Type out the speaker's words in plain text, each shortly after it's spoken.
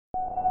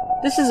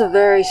This is a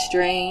very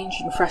strange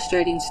and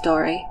frustrating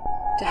story.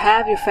 To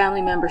have your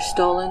family member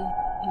stolen,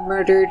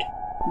 murdered,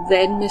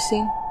 then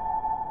missing.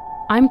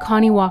 I'm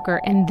Connie Walker,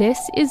 and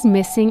this is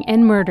Missing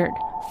and Murdered,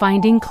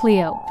 Finding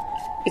Cleo.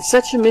 It's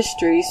such a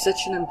mystery,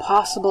 such an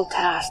impossible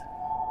task.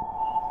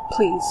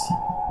 Please,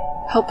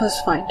 help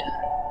us find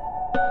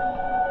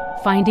her.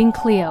 Finding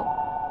Cleo.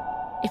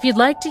 If you'd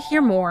like to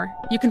hear more,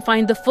 you can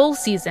find the full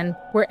season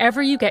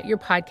wherever you get your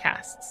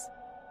podcasts.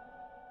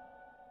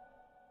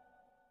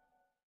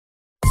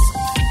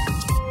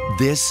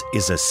 This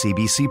is a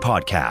CBC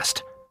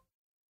podcast.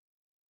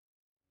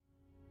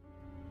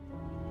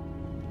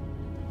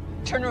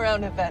 Turn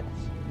around, Yvette.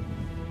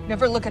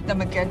 Never look at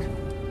them again.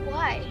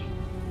 Why?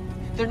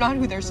 They're not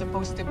who they're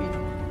supposed to be.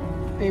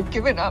 They've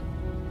given up.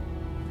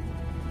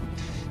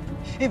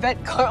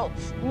 Yvette, Carl,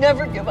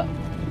 never give up.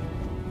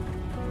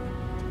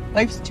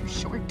 Life's too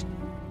short.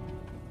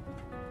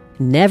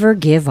 Never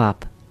give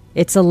up.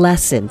 It's a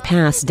lesson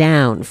passed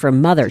down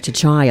from mother to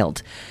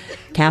child.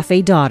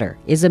 Cafè Daughter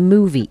is a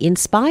movie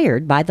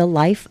inspired by the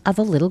life of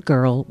a little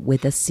girl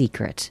with a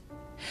secret.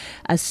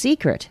 A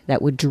secret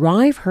that would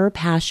drive her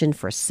passion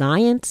for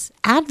science,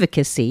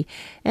 advocacy,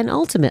 and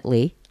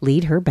ultimately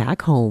lead her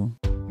back home.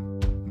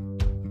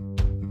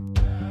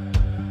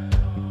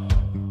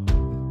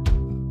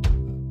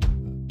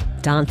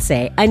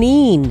 Danse,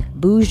 Anine,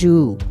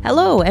 Boujou.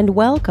 Hello and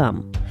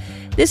welcome.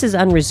 This is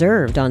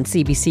Unreserved on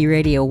CBC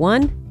Radio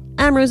 1.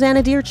 I'm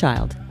Rosanna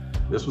Deerchild.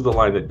 This was the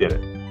line that did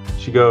it.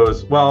 She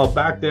goes, well,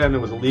 back then it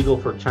was illegal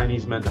for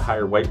Chinese men to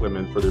hire white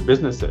women for their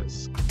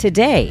businesses.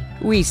 Today,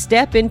 we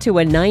step into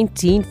a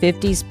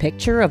 1950s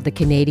picture of the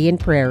Canadian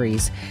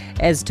prairies,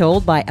 as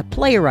told by a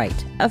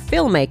playwright, a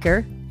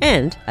filmmaker,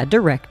 and a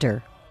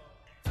director.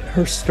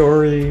 Her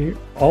story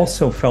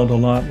also felt a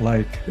lot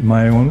like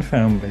my own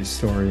family's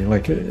story,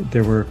 like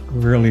there were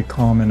really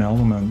common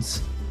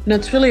elements. And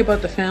it's really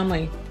about the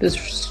family, this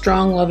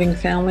strong, loving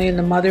family, and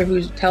the mother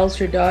who tells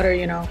her daughter,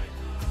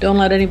 don't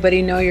let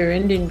anybody know you're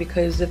Indian,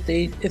 because if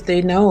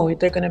they know,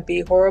 they're going to be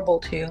horrible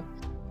to you.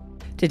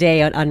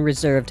 Today on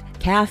Unreserved,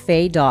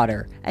 Cafè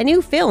Daughter, a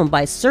new film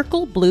by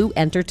Circle Blue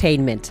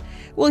Entertainment.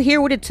 We'll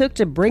hear what it took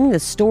to bring the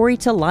story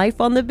to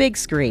life on the big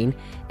screen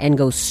and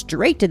go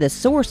straight to the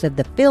source of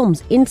the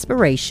film's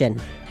inspiration,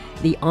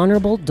 the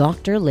Honourable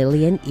Dr.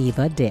 Lillian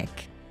Eva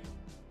Dyck.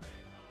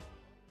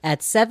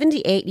 At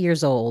 78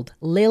 years old,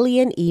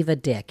 Lillian Eva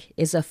Dyck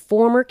is a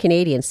former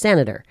Canadian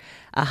senator,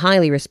 a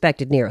highly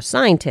respected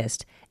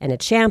neuroscientist, and a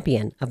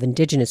champion of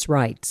Indigenous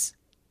rights.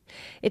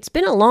 It's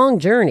been a long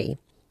journey,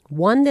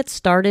 one that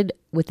started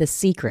with a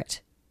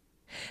secret.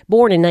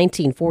 Born in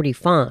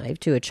 1945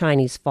 to a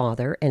Chinese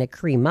father and a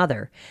Cree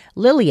mother,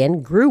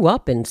 Lillian grew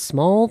up in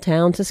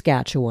small-town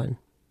Saskatchewan.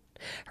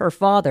 Her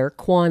father,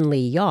 Kwan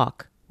Lee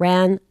Yok,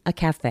 ran a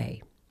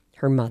cafe.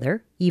 Her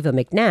mother, Eva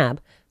McNabb,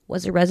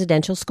 was a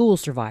residential school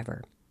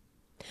survivor.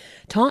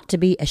 Taught to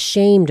be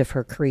ashamed of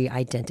her Cree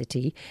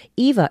identity,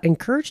 Eva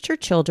encouraged her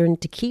children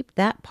to keep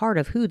that part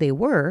of who they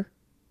were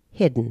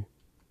hidden.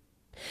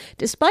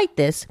 Despite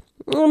this,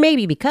 or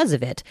maybe because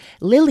of it,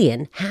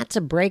 Lillian had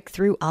to break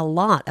through a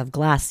lot of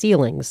glass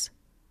ceilings.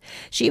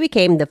 She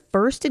became the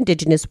first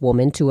Indigenous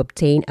woman to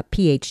obtain a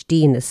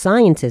PhD in the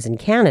sciences in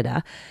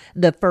Canada,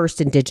 the first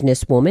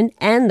Indigenous woman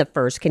and the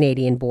first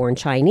Canadian-born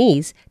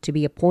Chinese to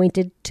be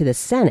appointed to the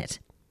Senate.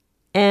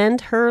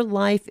 And her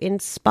life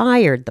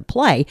inspired the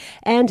play,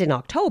 and in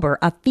October,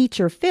 a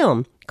feature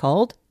film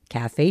called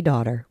Cafè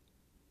Daughter.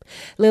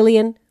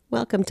 Lillian,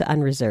 welcome to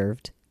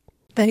Unreserved.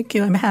 Thank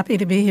you. I'm happy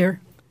to be here.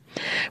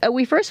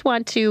 We first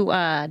want to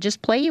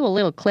just play you a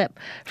little clip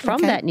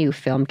from that new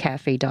film,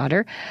 Cafè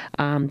Daughter,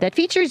 that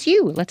features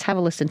you. Let's have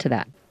a listen to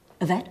that.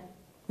 Yvette,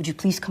 would you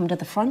please come to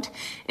the front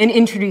and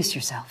introduce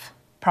yourself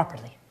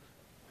properly?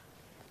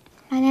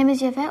 My name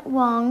is Yvette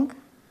Wong.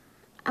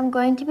 I'm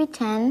going to be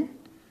 10.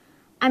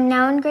 I'm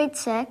now in grade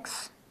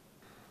 6.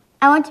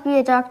 I want to be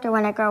a doctor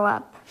when I grow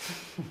up.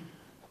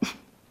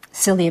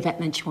 Silly Yvette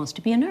meant she wants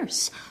to be a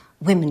nurse.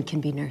 Women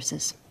can be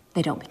nurses.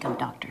 They don't become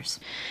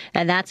doctors.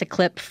 And that's a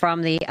clip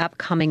from the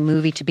upcoming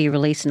movie to be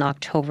released in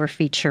October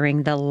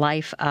featuring the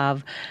life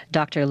of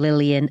Dr.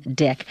 Lillian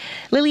Dyck.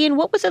 Lillian,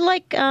 what was it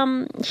like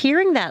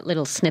hearing that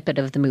little snippet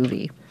of the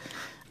movie?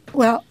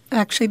 Well,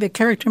 actually, the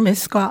character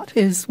Miss Scott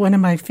is one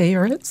of my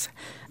favorites.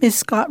 Miss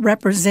Scott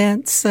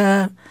represents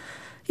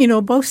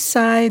both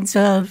sides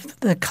of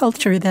the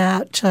culture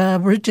that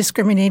were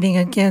discriminating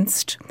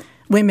against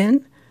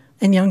women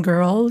and young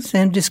girls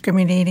and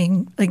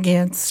discriminating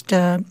against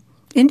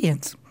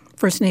Indians,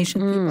 First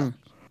Nation people.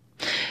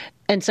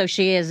 And so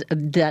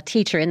the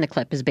teacher in the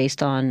clip is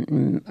based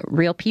on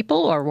real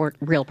people or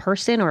real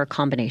person or a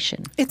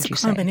combination? It's a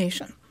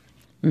combination.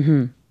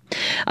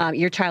 Mm-hmm.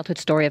 Your childhood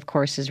story, of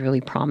course, is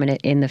really prominent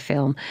in the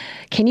film.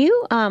 Can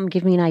you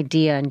give me an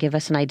idea and give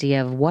us an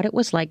idea of what it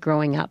was like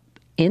growing up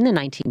in the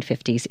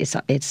 1950s?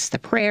 It's the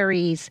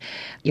prairies.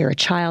 You're a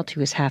child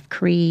who is half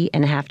Cree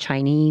and half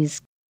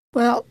Chinese.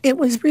 Well, it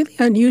was really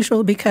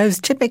unusual because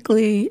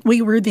typically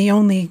we were the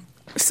only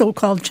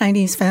so-called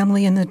Chinese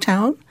family in the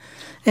town.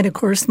 And, of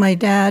course, my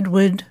dad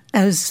would,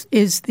 as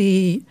is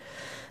the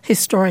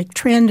historic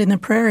trend in the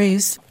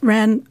prairies,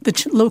 ran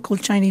the local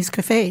Chinese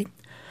cafe.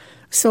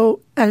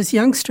 So as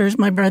youngsters,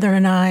 my brother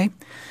and I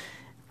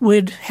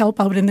would help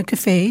out in the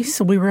cafe,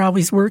 so we were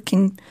always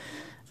working.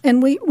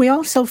 And we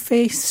also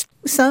faced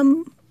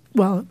some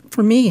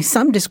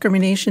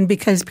discrimination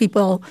because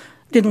people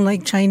didn't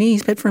like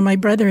Chinese, but for my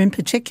brother in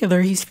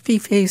particular, he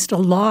faced a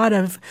lot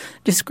of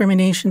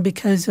discrimination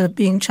because of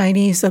being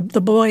Chinese.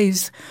 The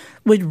boys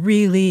would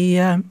really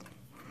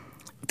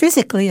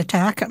physically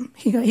attack him.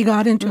 He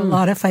got into a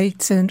lot of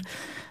fights,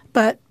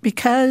 but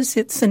because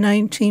it's the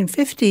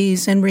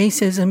 1950s and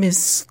racism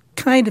is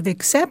kind of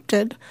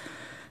accepted,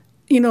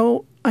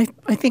 I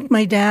think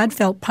my dad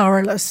felt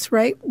powerless,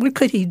 right? What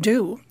could he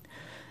do?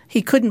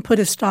 He couldn't put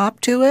a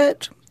stop to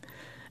it.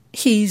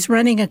 He's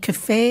running a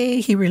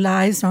cafe. He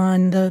relies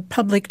on the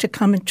public to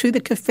come into the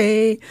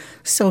cafe,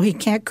 so he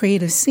can't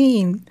create a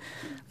scene.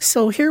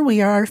 So here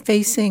we are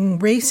facing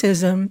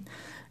racism,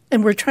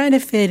 and we're trying to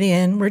fit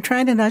in. We're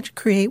trying to not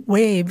create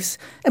waves,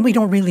 and we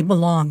don't really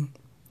belong.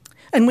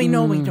 And we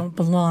know we don't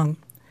belong.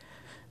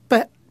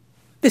 But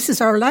this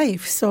is our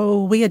life,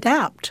 so we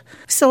adapt.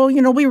 So,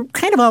 we were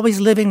kind of always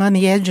living on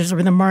the edges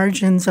or the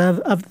margins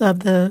of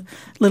the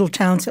little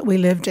towns that we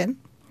lived in.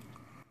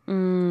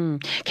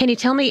 Can you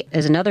tell me,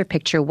 as another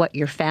picture, what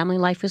your family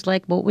life was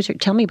like?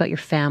 Tell me about your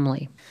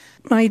family.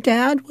 My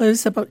dad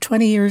was about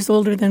 20 years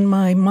older than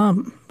my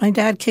mom. My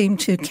dad came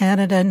to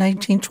Canada in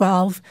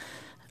 1912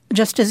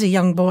 just as a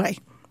young boy.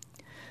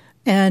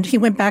 And he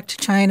went back to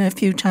China a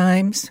few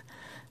times.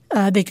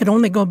 They could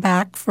only go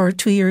back for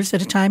 2 years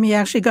at a time. He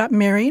actually got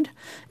married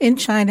in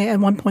China at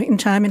one point in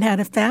time and had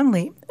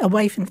a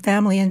wife and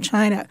family in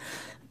China.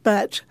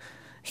 But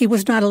he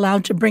was not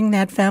allowed to bring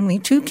that family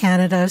to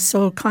Canada,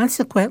 so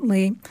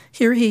consequently,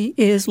 here he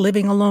is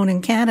living alone in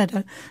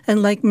Canada.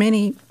 And like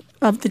many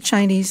of the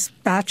Chinese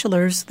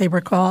bachelors, they were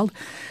called,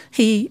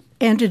 he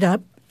ended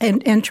up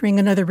entering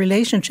another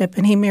relationship,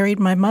 and he married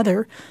my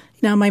mother.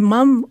 Now, my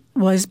mom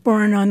was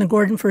born on the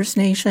Gordon First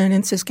Nation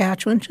in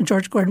Saskatchewan,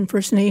 George Gordon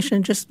First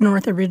Nation, just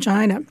north of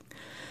Regina.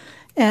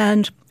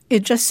 And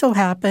it just so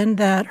happened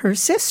that her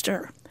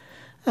sister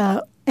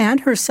and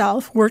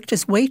herself worked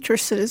as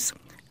waitresses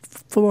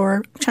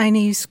for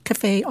Chinese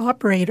cafe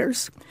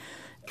operators.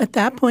 At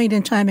that point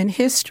in time in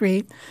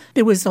history,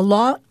 there was a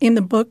law in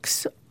the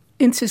books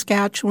in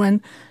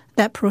Saskatchewan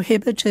that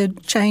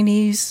prohibited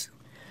Chinese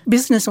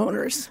business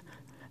owners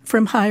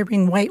from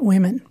hiring white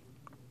women.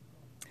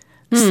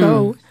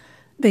 So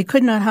they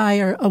could not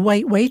hire a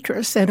white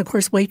waitress, and of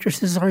course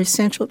waitresses are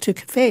essential to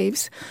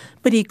cafes,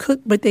 but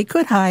they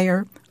could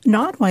hire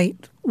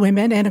non-white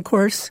women, and of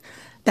course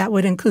that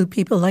would include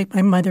people like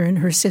my mother and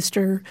her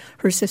sister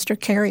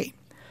Carrie.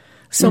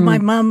 So my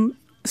mom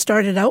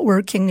started out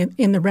working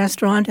in the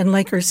restaurant, and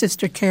like her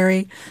sister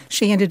Carrie,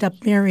 she ended up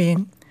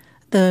marrying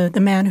the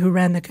man who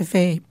ran the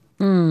cafe.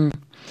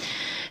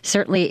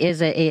 Certainly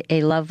is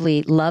a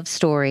lovely love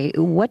story.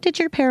 What did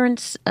your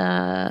parents,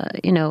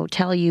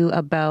 tell you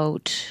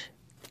about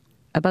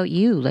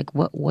you? Like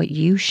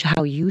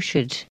how you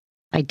should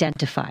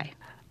identify?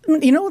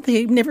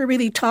 They never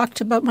really talked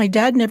about. My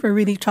dad never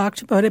really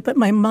talked about it, but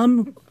my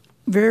mom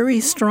very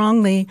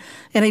strongly,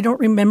 and I don't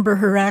remember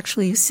her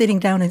actually sitting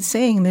down and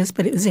saying this,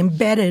 but it was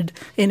embedded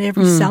in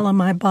every cell of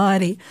my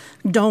body.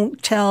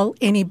 Don't tell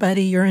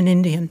anybody you're an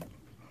Indian.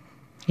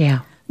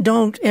 Yeah.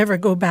 Don't ever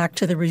go back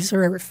to the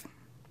reserve.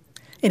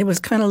 And it was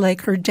kind of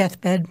like her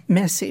deathbed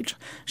message.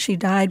 She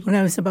died when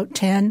I was about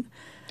 10,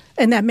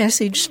 and that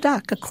message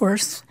stuck, of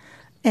course.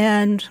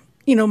 And,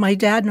 my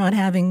dad not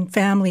having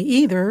family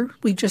either,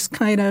 we just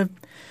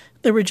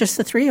there were just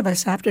the three of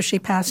us after she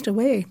passed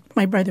away,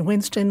 my brother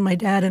Winston, my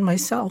dad, and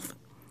myself.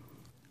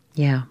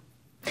 Yeah.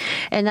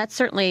 And that's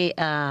certainly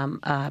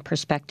a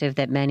perspective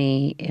that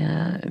many,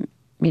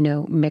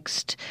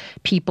 mixed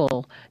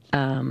people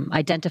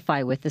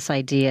identify with, this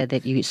idea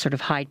that you sort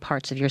of hide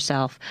parts of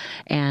yourself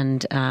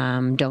and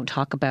don't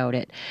talk about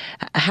it.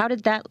 How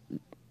did that,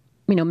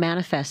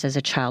 manifest as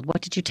a child?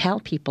 What did you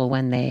tell people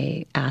when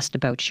they asked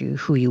about you,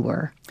 who you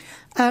were?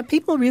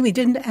 People really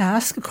didn't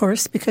ask, of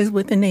course, because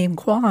with the name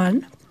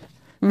Kwan,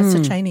 that's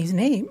a Chinese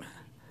name.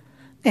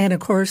 And, of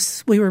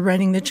course, we were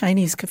running the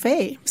Chinese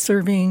cafe,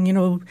 serving,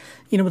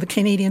 the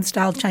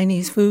Canadian-style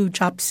Chinese food,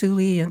 chop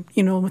suey, and,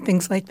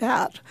 things like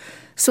that.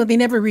 So they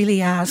never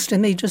really asked,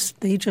 and they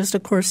just,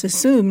 of course,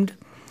 assumed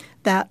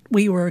that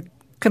we were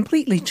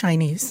completely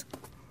Chinese.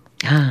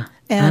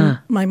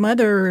 My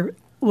mother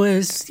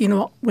was,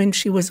 when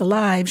she was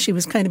alive, she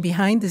was kind of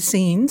behind the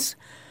scenes,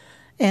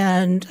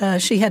 and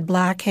she had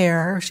black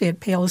hair, she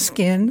had pale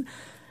skin,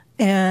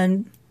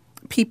 and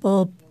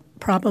people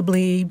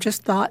probably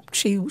just thought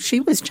she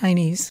was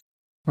Chinese.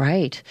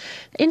 Right.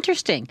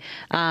 Interesting.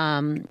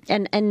 And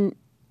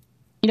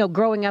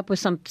growing up with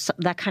some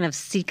that kind of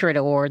secret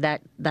or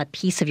that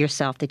piece of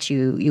yourself that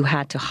you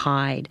had to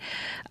hide,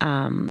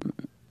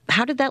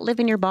 how did that live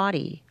in your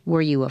body?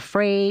 Were you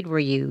afraid? Were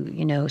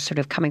you, sort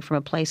of coming from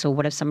a place, or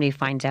what if somebody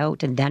finds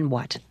out, and then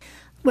what?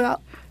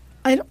 Well,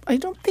 I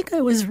don't think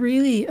I was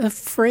really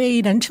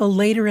afraid until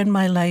later in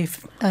my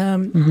life.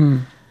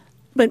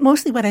 But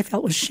mostly what I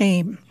felt was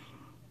shame.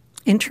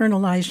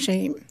 internalized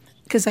shame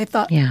because I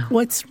thought,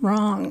 what's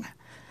wrong?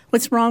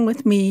 What's wrong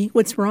with me?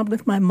 What's wrong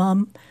with my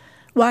mom?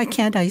 Why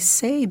can't I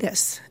say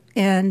this?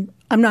 And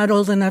I'm not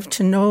old enough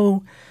to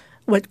know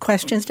what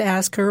questions to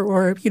ask her,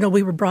 or,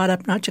 we were brought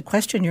up not to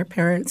question your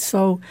parents.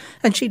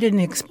 And she didn't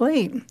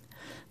explain.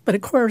 But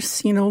of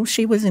course,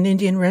 she was an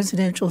Indian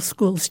residential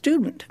school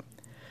student.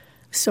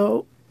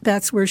 So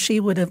that's where she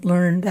would have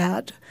learned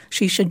that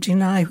she should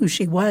deny who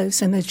she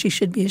was and that she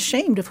should be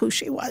ashamed of who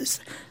she was.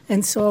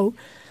 And so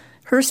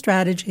her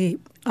strategy,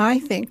 I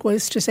think,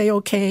 was to say,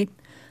 okay,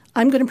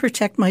 I'm going to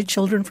protect my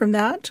children from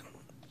that.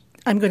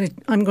 I'm going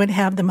to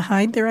have them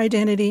hide their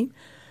identity.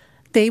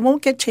 They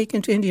won't get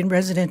taken to Indian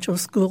residential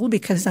school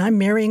because I'm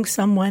marrying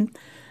someone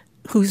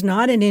who's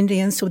not an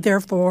Indian, so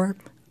therefore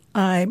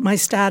my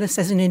status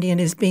as an Indian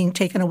is being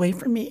taken away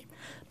from me.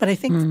 But I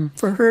think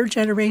for her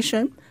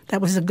generation,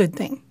 that was a good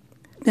thing.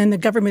 Then the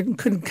government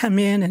couldn't come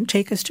in and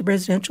take us to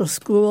residential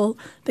school.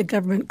 The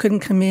government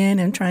couldn't come in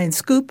and try and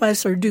scoop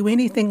us or do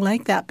anything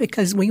like that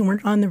because we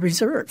weren't on the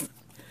reserve.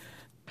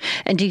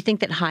 And do you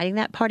think that hiding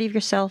that part of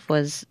yourself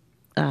was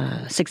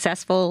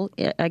successful,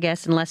 I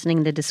guess, in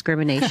lessening the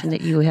discrimination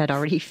that you had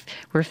already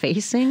were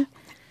facing?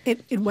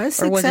 It was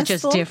successful. Or was it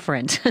just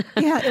different?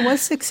 Yeah, it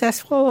was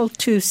successful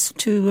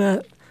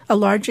to a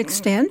large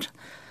extent.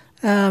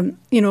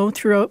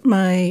 Throughout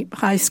my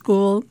high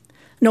school,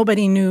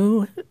 nobody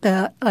knew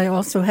that I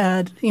also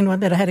had,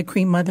 that I had a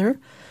Cree mother.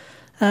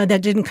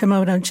 That didn't come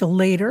out until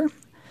later.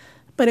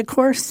 But of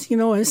course,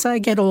 as I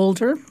get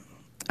older,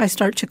 I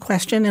start to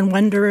question and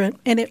wonder,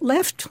 and it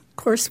left, of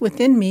course,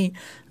 within me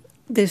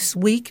this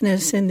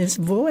weakness and this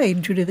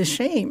void due to the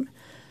shame.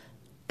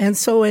 And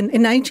so in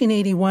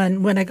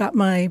 1981, when I got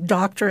my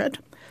doctorate,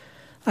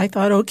 I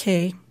thought,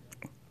 okay,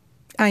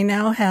 I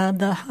now have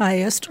the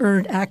highest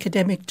earned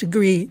academic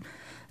degree.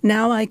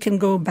 Now I can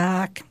go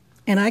back,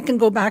 and I can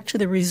go back to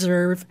the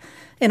reserve,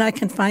 and I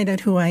can find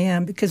out who I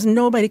am, because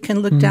nobody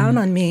can look down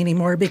on me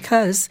anymore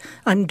because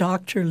I'm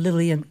Dr.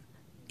 Lillian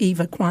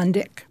Eva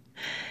Dyck.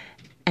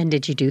 And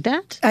did you do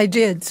that? I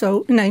did.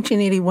 So in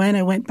 1981,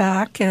 I went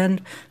back and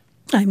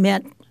I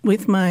met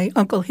with my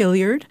Uncle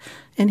Hilliard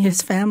and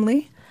his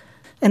family.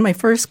 And my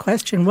first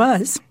question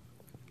was,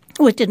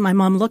 what did my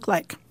mom look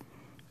like?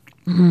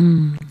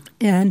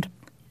 And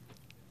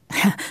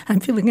I'm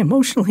feeling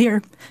emotional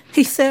here.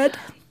 He said,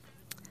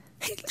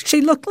 she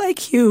looked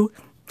like you.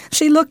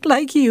 She looked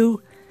like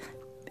you.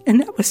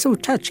 And that was so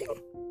touching.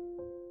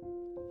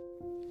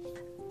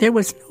 There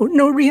was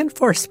no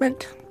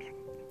reinforcement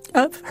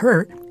of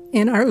her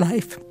in our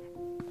life.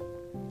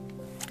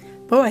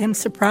 Boy, I'm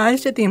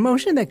surprised at the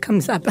emotion that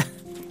comes up.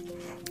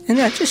 And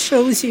that just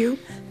shows you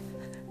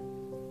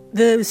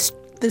the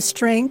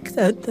strength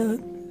of the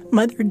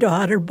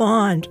mother-daughter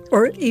bond,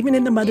 or even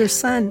in the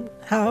mother-son,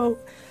 how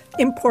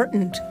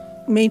important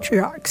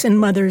matriarchs and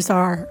mothers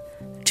are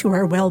to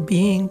our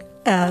well-being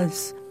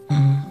as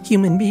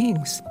human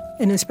beings,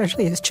 and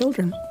especially as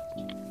children.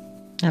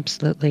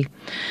 Absolutely.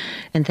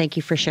 And thank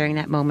you for sharing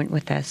that moment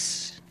with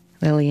us,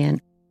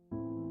 Lillian.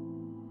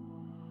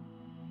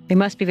 It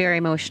must be very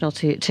emotional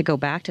to go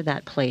back to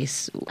that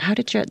place. How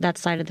did that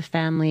side of the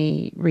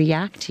family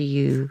react to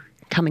you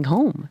coming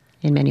home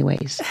in many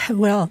ways?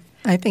 Well,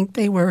 I think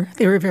they were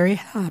very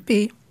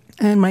happy.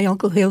 And my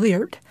Uncle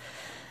Hilliard,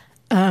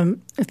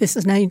 this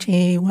is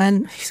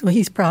 1981, so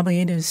he's probably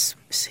in his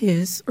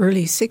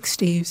early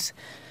 60s.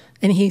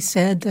 And he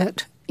said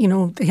that,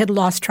 they had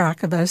lost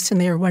track of us and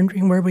they were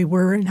wondering where we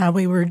were and how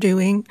we were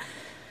doing.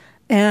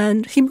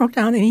 And he broke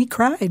down and he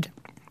cried.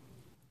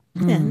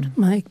 And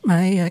my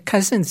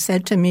cousin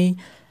said to me,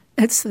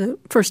 it's the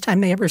first time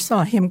they ever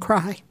saw him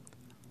cry.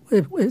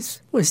 It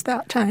was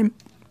that time.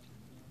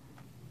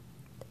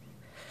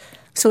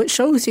 So it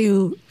shows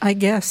you, I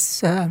guess,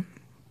 the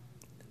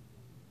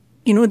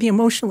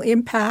emotional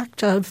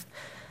impact of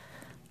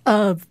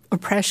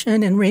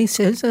oppression and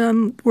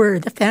racism, where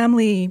the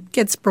family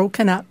gets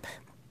broken up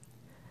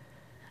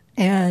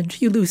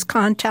and you lose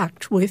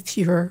contact with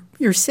your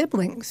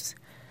siblings,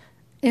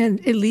 and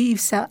it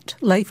leaves that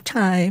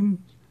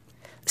lifetime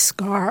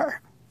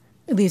scar.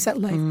 It leaves that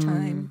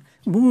lifetime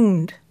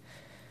wound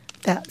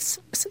that's,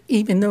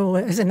 even though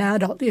as an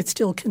adult it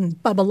still can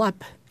bubble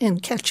up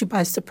and catch you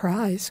by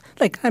surprise.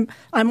 Like I'm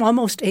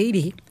almost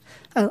 80.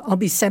 I'll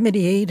be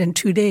 78 in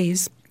 2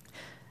 days.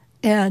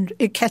 And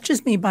it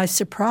catches me by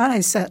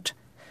surprise that,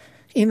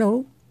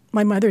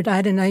 my mother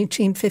died in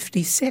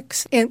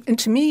 1956. And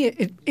to me,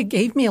 it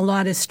gave me a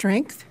lot of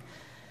strength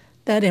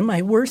that in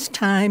my worst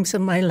times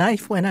of my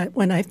life, when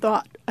I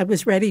thought I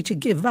was ready to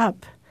give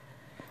up,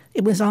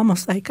 it was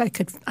almost like I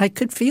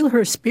could feel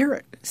her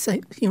spirit,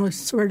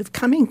 sort of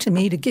coming to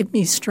me to give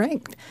me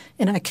strength.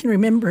 And I can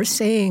remember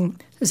saying,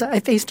 because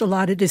I faced a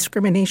lot of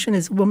discrimination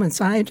as a woman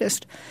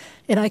scientist,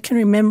 and I can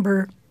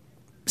remember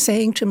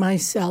saying to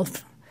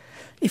myself,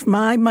 if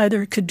my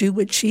mother could do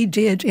what she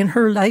did in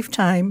her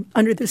lifetime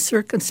under the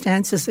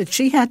circumstances that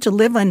she had to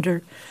live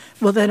under,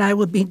 well, then I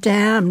would be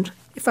damned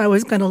if I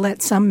was going to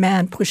let some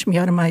man push me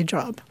out of my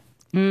job.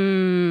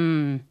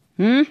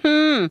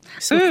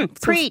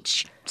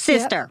 Preach.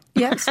 sister.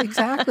 Yeah, yes,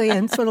 exactly.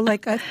 And sort of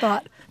like I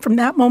thought, from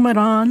that moment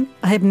on,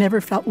 I have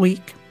never felt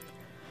weak.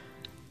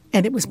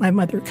 And it was my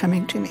mother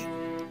coming to me.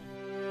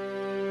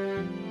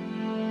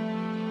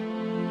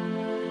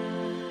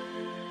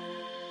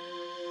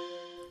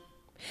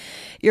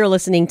 You're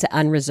listening to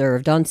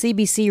Unreserved on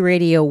CBC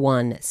Radio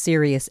 1,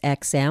 Sirius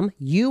XM,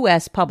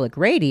 U.S. Public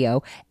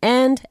Radio,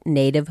 and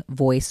Native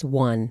Voice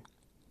 1.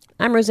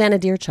 I'm Rosanna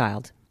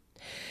Deerchild.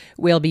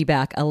 We'll be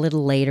back a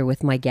little later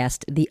with my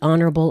guest, the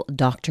Honourable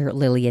Dr.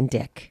 Lillian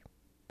Dyck.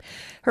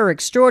 Her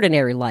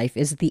extraordinary life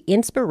is the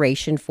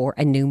inspiration for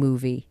a new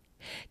movie.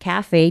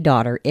 Cafè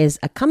Daughter is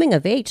a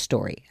coming-of-age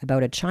story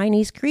about a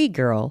Chinese Cree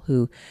girl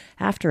who,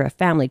 after a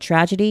family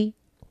tragedy,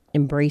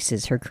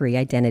 embraces her Cree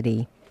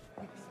identity.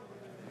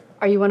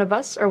 Are you one of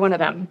us or one of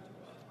them?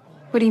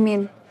 What do you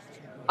mean?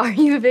 Are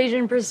you of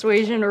Asian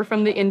persuasion or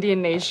from the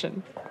Indian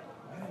nation?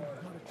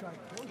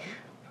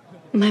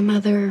 My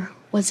mother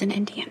was an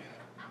Indian.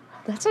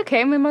 That's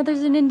okay. My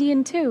mother's an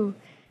Indian, too.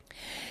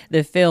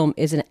 The film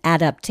is an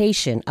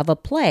adaptation of a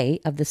play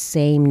of the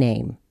same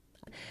name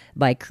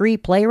by Cree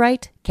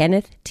playwright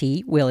Kenneth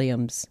T.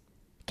 Williams.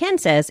 Ken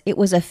says it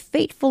was a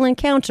fateful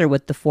encounter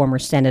with the former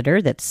senator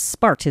that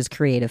sparked his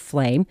creative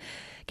flame.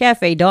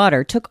 Cafè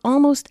Daughter took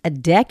almost a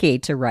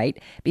decade to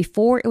write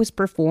before it was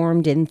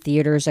performed in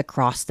theaters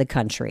across the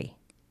country.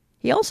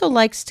 He also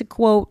likes to,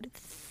 quote,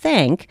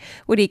 thank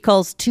what he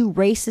calls two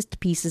racist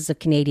pieces of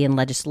Canadian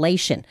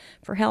legislation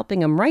for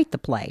helping him write the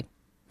play.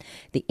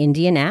 The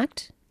Indian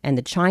Act and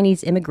the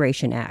Chinese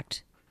Immigration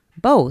Act.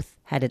 Both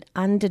had an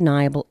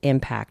undeniable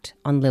impact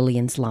on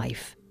Lillian's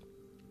life.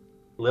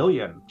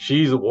 Lillian,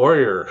 she's a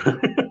warrior.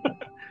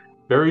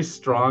 Very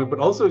strong, but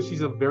also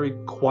she's a very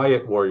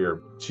quiet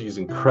warrior. She's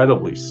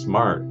incredibly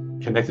smart,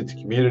 connected to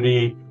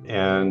community,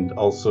 and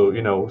also,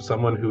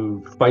 someone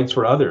who fights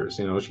for others.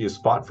 She has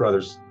fought for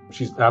others.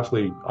 She's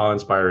absolutely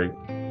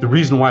awe-inspiring. The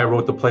reason why I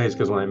wrote the play is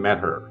because when I met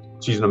her,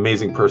 she's an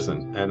amazing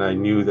person, and I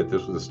knew that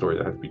this was a story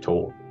that had to be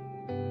told.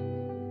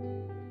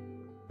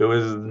 It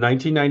was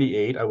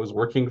 1998. I was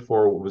working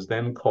for what was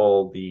then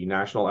called the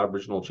National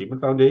Aboriginal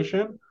Achievement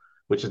Foundation,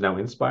 which is now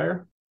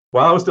Inspire.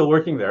 While I was still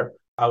working there,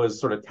 I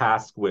was sort of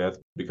tasked with,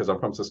 because I'm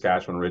from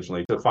Saskatchewan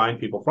originally, to find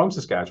people from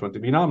Saskatchewan to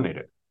be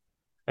nominated.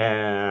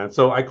 And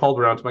so I called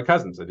around to my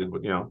cousins. I did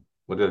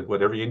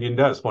what every Indian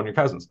does, phone your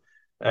cousins.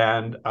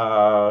 And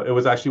it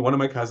was actually one of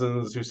my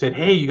cousins who said,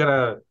 "Hey, you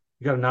gotta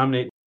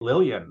nominate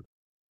Lillian."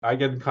 I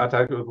get in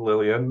contact with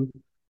Lillian,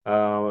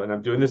 and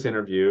I'm doing this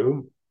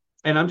interview,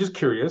 and I'm just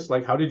curious,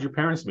 like, how did your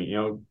parents meet?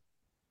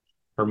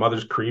 Her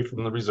mother's Cree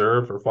from the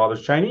reserve, her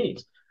father's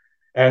Chinese.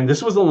 And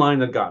this was the line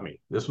that got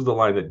me. This was the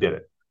line that did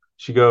it.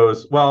 She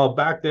goes, well,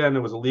 back then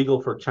it was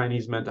illegal for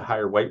Chinese men to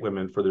hire white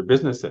women for their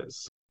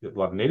businesses. A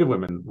lot of Native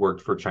women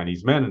worked for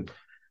Chinese men.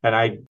 And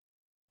I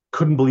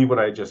couldn't believe what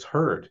I just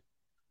heard,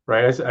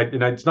 right?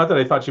 It's not that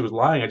I thought she was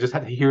lying. I just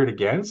had to hear it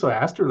again. So I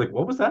asked her, like,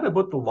 what was that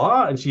about the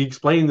law? And she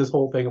explained this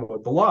whole thing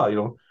about the law,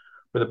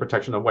 for the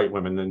protection of white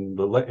women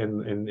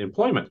in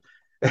employment.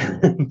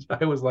 And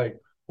I was like,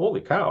 holy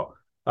cow.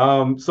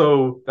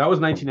 So that was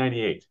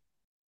 1998.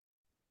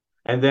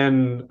 And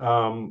then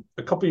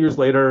a couple of years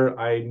later,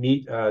 I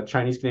meet a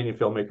Chinese-Canadian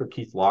filmmaker,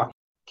 Keith Locke.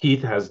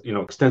 Keith has,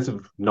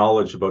 extensive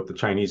knowledge about the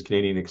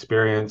Chinese-Canadian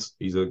experience.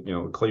 He's a,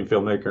 acclaimed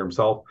filmmaker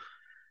himself.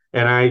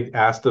 And I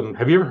asked him,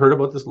 have you ever heard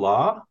about this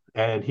law?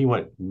 And he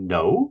went,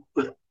 no.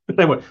 And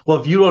I went, well,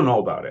 if you don't know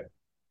about it,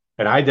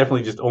 and I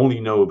definitely just only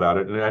know about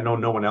it, and I know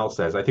no one else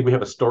says, I think we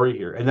have a story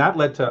here. And that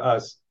led to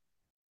us,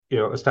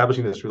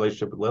 establishing this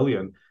relationship with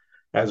Lillian,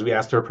 as we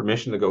asked her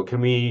permission to go,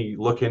 can we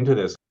look into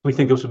this? We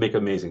think this would make an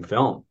amazing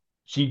film.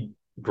 She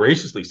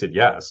graciously said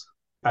yes.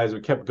 As we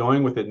kept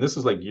going with it, and this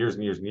is like years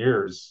and years and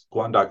years,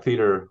 Guandoc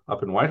Theatre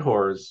up in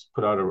Whitehorse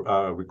put out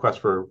a request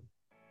for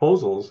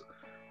proposals,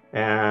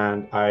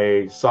 and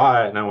I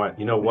saw it and I went,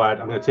 you know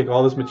what, I'm going to take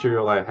all this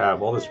material I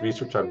have, all this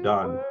research I've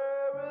done,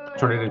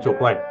 turn it into a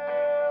play.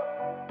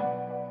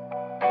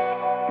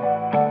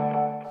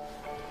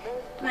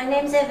 My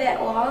name's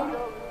Yvette Wong.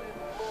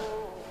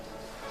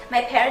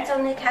 My parents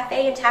own a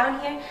cafe in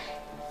town here.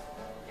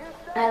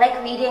 I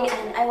like reading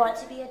and I want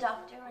to be a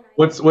doctor.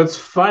 What's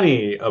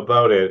funny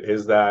about it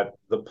is that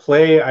the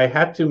play, I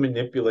had to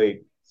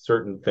manipulate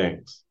certain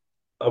things.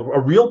 A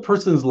real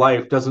person's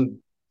life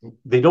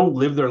they don't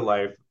live their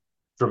life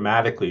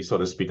dramatically, so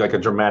to speak, like a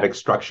dramatic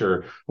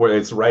structure where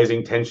it's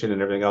rising tension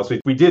and everything else.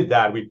 If we did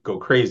that, we'd go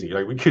crazy.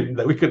 Like we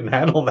couldn't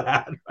handle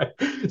that. Right?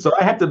 So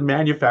I had to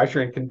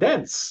manufacture and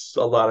condense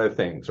a lot of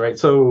things, right?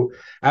 So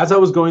as I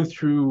was going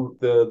through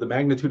the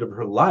magnitude of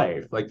her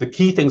life, like the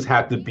key things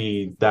had to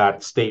be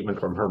that statement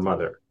from her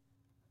mother.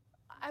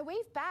 I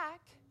wave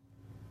back.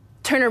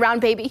 Turn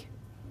around, baby.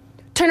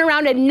 Turn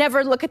around and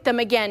never look at them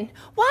again.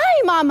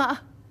 Why,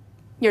 Mama?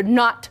 You're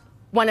not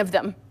one of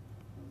them.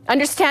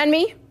 Understand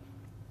me?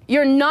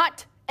 You're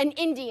not an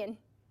Indian.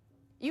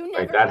 You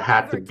never, right, that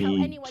had to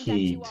be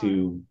key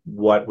to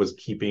what was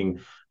keeping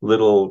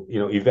little,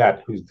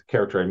 Yvette, who's the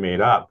character I made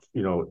up,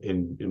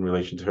 in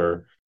relation to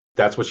her.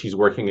 That's what she's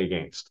working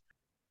against.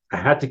 I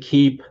had to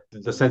keep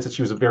the sense that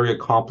she was a very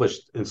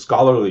accomplished and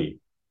scholarly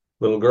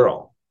little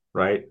girl,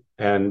 right?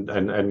 And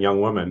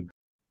young woman.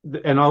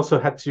 And also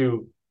had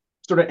to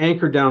sort of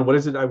anchor down what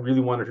is it I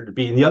really wanted her to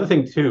be. And the other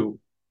thing too,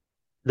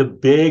 the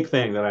big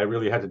thing that I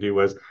really had to do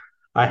was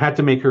I had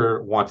to make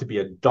her want to be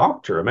a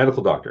doctor, a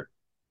medical doctor.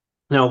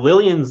 Now,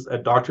 Lillian's a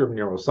doctor of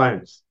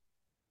neuroscience.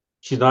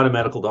 She's not a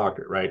medical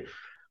doctor, right?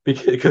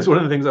 Because one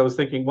of the things I was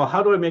thinking, well,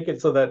 how do I make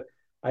it so that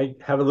I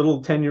have a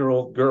little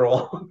 10-year-old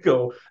girl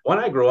go, when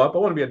I grow up, I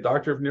want to be a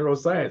doctor of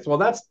neuroscience. Well,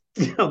 that's,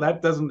 that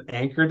doesn't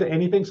anchor to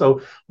anything.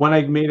 So when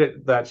I made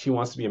it that she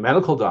wants to be a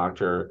medical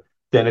doctor,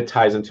 then it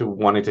ties into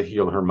wanting to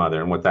heal her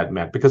mother and what that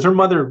meant. Because her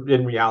mother,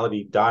 in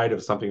reality, died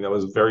of something that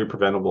was very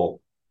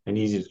preventable and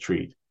easy to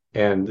treat.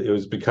 And it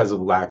was because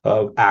of lack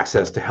of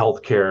access to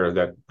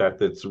healthcare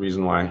that's the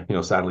reason why,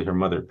 sadly, her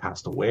mother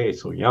passed away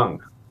so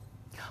young.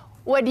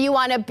 What do you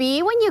want to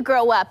be when you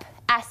grow up?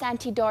 Asked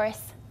Auntie Doris.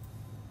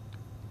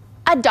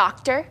 A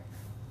doctor.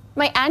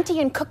 My auntie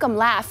and Cookham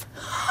laugh.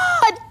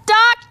 A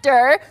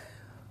doctor?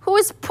 Who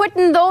is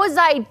putting those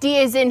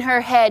ideas in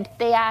her head?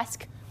 They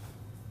ask.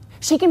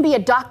 She can be a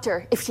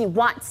doctor if she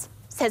wants,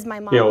 says my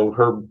mom.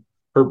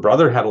 Her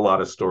brother had a lot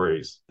of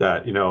stories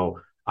that,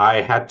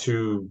 I had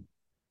to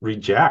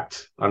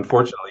reject,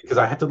 unfortunately, because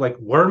I had to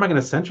where am I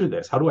going to censor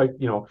this? How do I,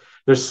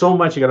 there's so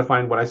much you got to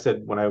find. What I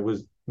said when I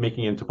was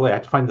making it into play, I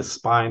had to find the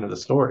spine of the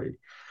story.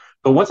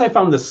 But once I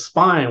found the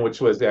spine,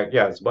 which was that,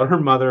 it's about her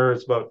mother,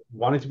 it's about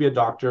wanting to be a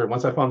doctor.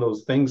 Once I found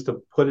those things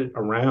to put it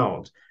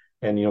around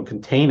and,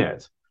 contain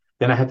it,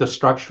 then I had to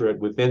structure it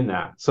within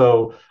that.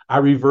 So I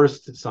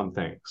reversed some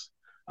things.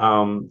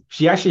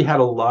 She actually had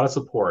a lot of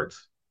support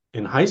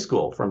in high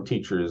school from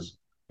teachers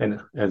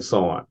and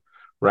so on.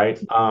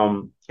 Right.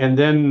 And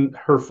then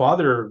her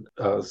father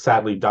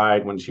sadly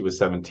died when she was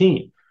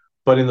 17.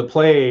 But in the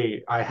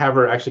play, I have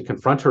her actually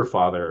confront her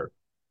father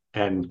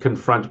and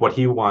confront what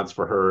he wants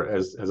for her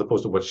as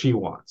opposed to what she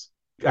wants.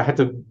 I had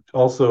to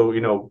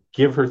also,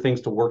 give her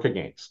things to work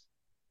against.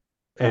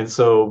 And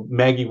so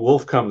Maggie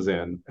Wolf comes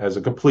in as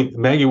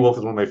Maggie Wolf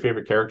is one of my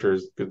favorite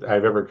characters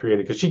I've ever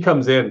created, because she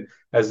comes in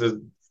as a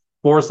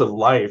force of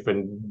life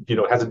and,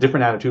 has a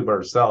different attitude about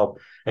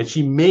herself. And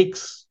she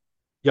makes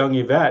young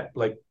Yvette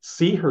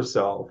see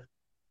herself.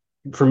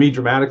 For me,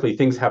 dramatically,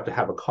 things have to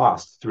have a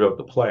cost throughout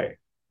the play,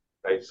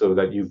 right? So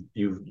that you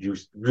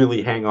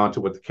really hang on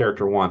to what the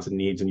character wants and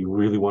needs, and you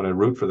really want to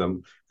root for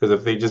them, because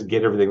if they just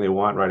get everything they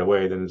want right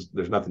away, then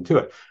there's nothing to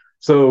it.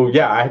 So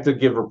I had to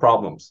give her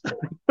problems.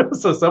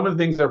 So some of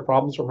the things are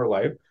problems from her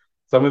life.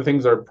 Some of the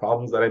things are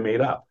problems that I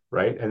made up,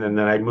 right? And then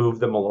I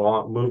moved them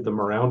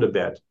around a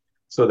bit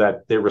so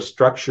that they were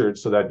structured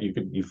so that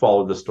you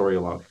followed the story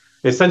along.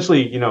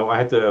 Essentially, I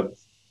had to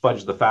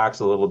fudge the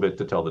facts a little bit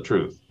to tell the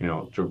truth,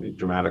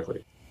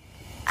 dramatically.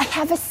 I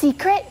have a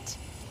secret.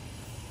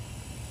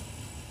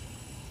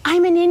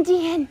 I'm an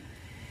Indian.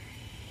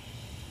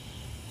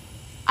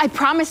 I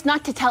promise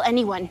not to tell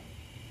anyone.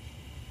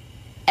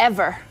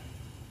 Ever.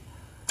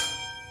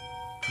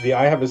 The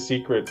I have a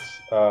secret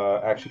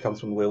actually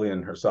comes from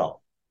Lillian herself.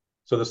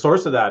 So the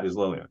source of that is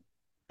Lillian.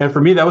 And for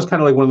me, that was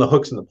kind of one of the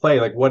hooks in the play.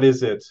 What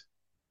is it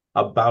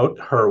about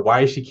her?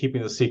 Why is she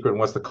keeping the secret, and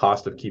what's the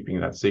cost of keeping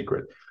that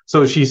secret?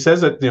 So she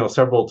says it,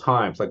 several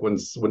times,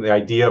 when the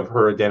idea of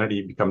her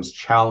identity becomes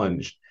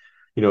challenged,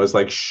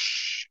 it's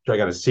shh, I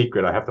got a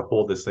secret. I have to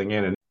hold this thing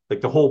in. And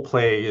the whole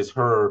play is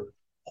her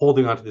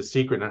holding onto the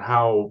secret and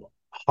how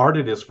hard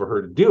it is for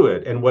her to do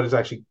it, and what is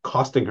actually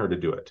costing her to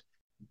do it.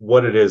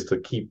 What it is to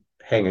keep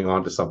hanging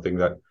on to something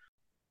that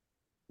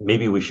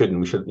maybe we shouldn't.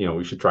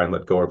 We should try and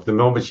let go of. The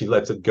moment she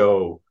lets it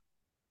go,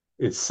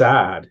 it's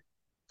sad,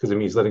 because it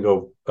means letting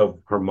go of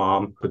her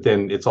mom, but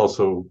then it's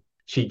also,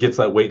 she gets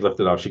that weight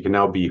lifted off. She can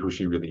now be who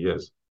she really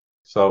is.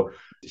 So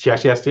she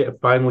actually has to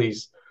finally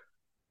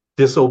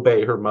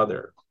disobey her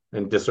mother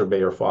and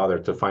disobey her father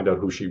to find out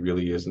who she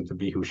really is and to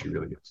be who she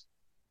really is.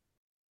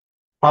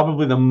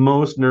 Probably the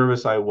most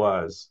nervous I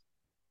was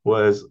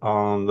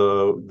on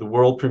the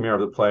world premiere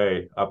of the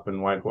play up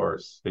in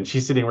Whitehorse. And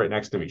she's sitting right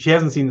next to me. She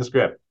hasn't seen the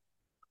script.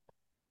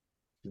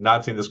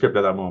 Not seen the script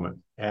at that moment.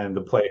 And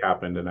the play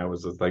happened, and I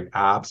was just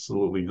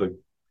absolutely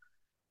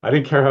I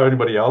didn't care how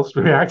anybody else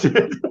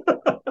reacted.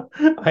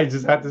 I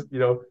just had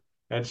to,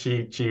 and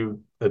she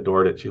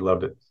adored it. She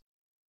loved it.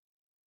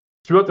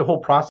 Throughout the whole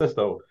process,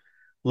 though,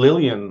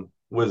 Lillian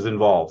was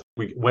involved.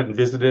 We went and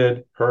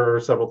visited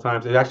her several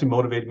times. It actually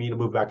motivated me to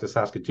move back to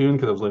Saskatoon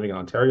because I was living in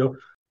Ontario.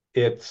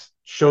 It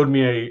showed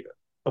me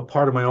a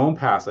part of my own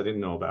past I didn't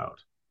know about.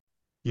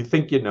 You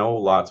think you know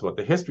lots about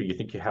the history. You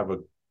think you have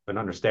an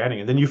understanding.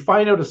 And then you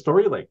find out a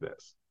story like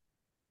this.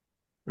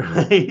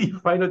 Right? You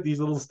find out these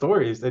little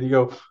stories and you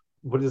go,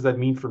 what does that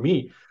mean for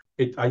me?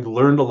 I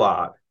learned a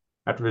lot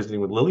after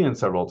visiting with Lillian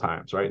several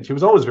times, right? And she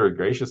was always very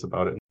gracious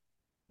about it.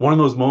 One of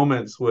those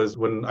moments was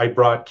when I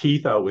brought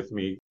Keith out with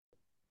me.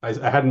 I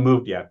hadn't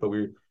moved yet, but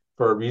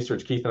for our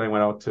research, Keith and I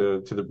went out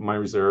to my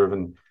reserve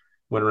and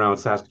went around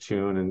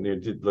Saskatoon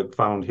and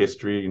found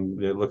history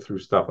and looked through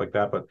stuff like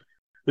that. But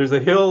there's a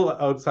hill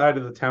outside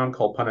of the town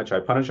called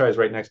Punachai. Punachai is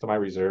right next to my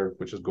reserve,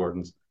 which is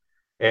Gordon's.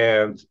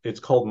 And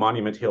it's called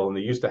Monument Hill. And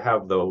they used to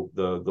have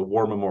the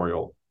War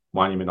Memorial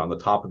monument on the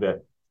top of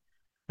it.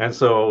 And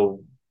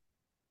so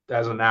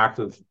as an act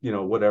of,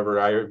 whatever,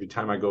 every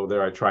time I go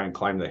there, I try and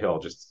climb the hill,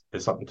 just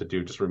as something to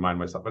do, just remind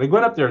myself. But I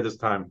went up there this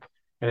time,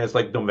 and it's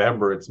like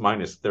November, it's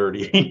minus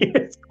 30.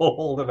 It's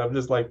cold, and I'm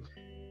just like,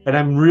 and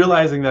I'm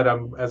realizing that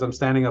as I'm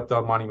standing up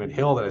on Monument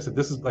Hill, that I said,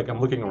 this is like, I'm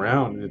looking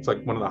around, and it's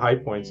like one of the high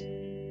points.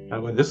 And I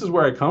went, this is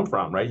where I come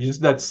from, right? You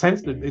just, that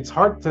sense that it's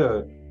hard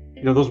to,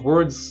 those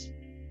words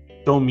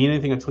don't mean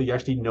anything until you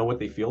actually know what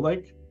they feel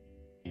like,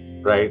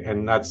 right?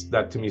 And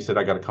that to me said,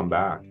 I got to come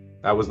back.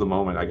 That was the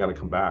moment. I got to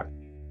come back.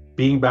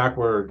 Being back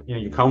where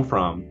you come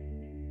from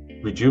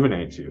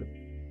rejuvenates you.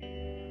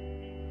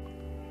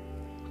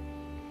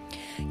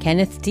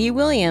 Kenneth T.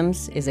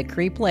 Williams is a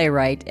Cree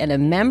playwright and a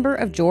member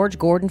of George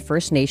Gordon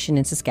First Nation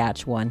in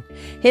Saskatchewan.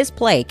 His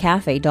play,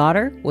 Cafè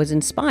Daughter, was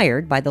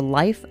inspired by the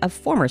life of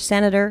former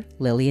Senator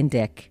Lillian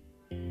Dyck.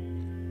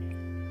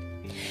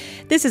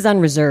 This is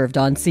Unreserved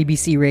on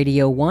CBC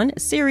Radio 1,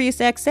 Sirius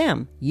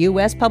XM,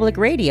 U.S. Public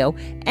Radio,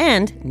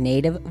 and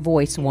Native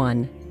Voice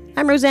 1.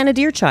 I'm Rosanna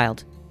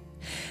Deerchild.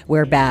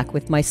 We're back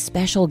with my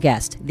special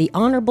guest, the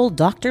Honourable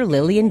Dr.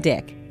 Lillian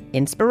Dyck,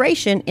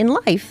 inspiration in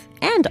life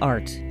and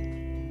art.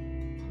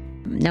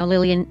 Now,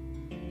 Lillian,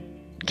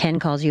 Ken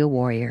calls you a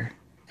warrior,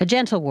 a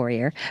gentle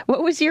warrior.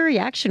 What was your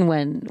reaction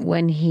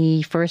when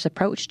he first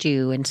approached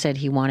you and said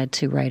he wanted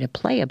to write a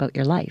play about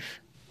your life?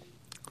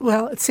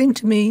 Well, it seemed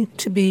to me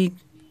to be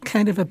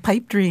kind of a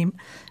pipe dream,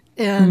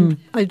 and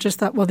I just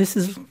thought, well, this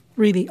is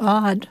really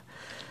odd.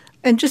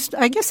 And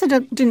I guess I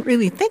didn't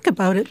really think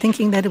about it,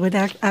 thinking that it would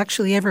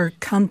actually ever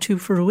come to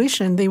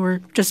fruition. They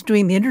were just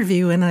doing the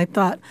interview, and I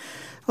thought,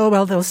 oh,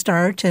 well, they'll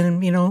start,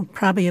 and,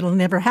 probably it'll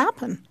never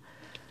happen.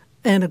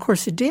 And, of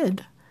course, it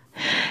did.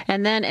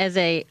 And then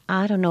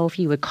I don't know if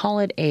you would call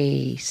it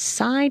a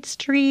side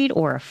street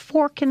or a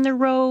fork in the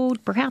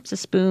road, perhaps a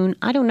spoon,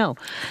 I don't know.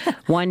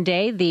 One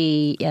day,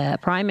 the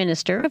Prime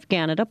Minister of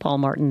Canada, Paul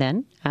Martin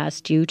then,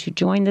 asked you to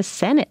join the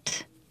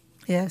Senate.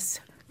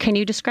 Yes. Can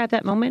you describe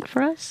that moment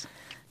for us?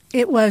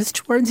 It was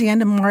towards the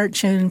end of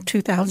March in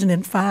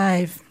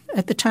 2005.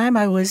 At the time,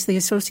 I was the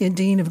Associate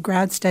Dean of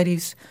Grad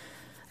Studies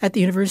at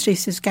the University of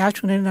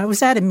Saskatchewan, and I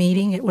was at a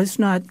meeting. It was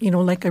not,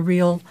 like a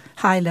real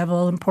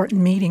high-level, important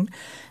meeting.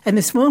 And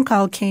this phone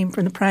call came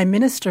from the Prime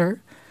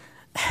Minister,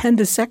 and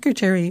the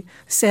secretary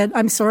said,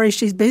 I'm sorry,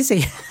 she's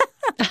busy.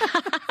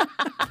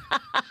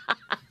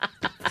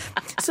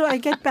 So I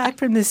get back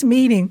from this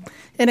meeting,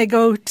 and I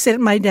go sit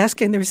at my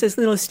desk, and there's this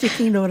little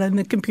sticky note on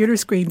the computer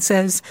screen that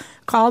says,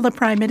 call the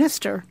Prime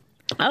Minister.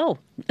 Oh.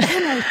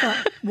 And I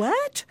thought,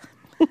 what?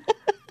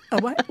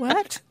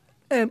 What?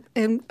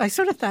 And I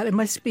sort of thought it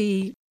must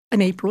be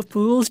an April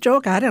Fool's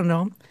joke. I don't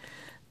know.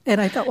 And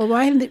I thought, well,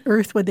 why on the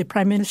earth would the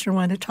Prime Minister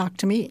want to talk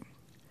to me?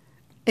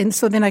 And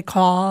so then I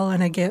call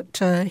and I get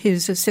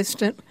his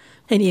assistant,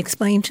 and he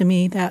explained to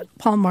me that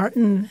Paul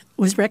Martin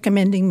was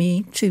recommending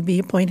me to be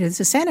appointed as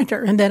a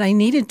senator and that I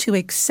needed to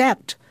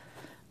accept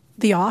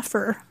the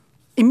offer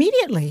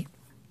immediately.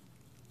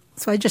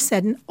 So I just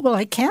said, well,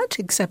 I can't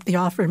accept the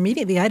offer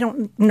immediately. I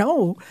don't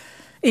know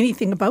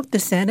anything about the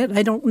Senate.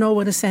 I don't know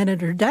what a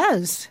senator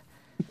does.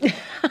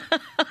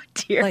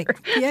 Dear.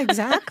 Yeah,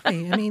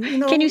 exactly. I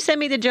mean, Can you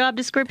send me the job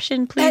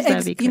description, please?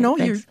 That'd be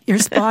great. You're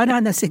spot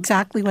on. That's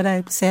exactly what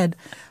I said.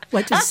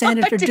 What does a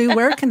senator do?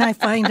 Where can I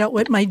find out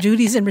what my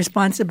duties and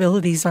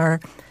responsibilities are?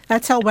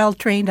 That's how well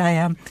trained I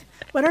am.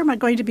 What are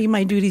going to be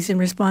my duties and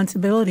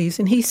responsibilities?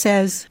 And he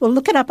says, well,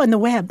 look it up on the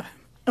web.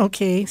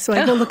 Okay, so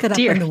I go look it up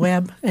on the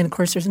web, and of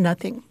course there's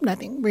nothing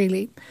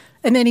really.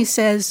 And then he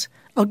says,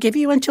 I'll give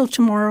you until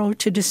tomorrow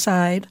to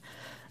decide.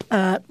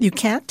 You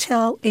can't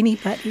tell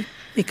anybody,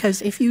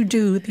 because if you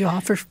do, the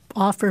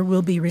offer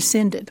will be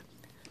rescinded.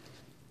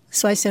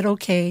 So I said,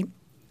 okay,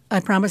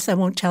 I promise I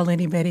won't tell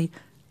anybody.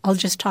 I'll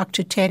just talk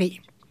to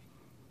Teddy.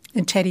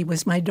 And Teddy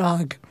was my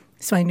dog,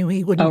 so I knew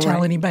he wouldn't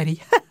tell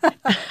anybody.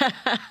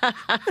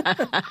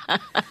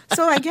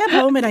 So I get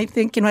home and I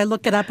think, I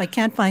look it up. I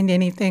can't find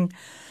anything.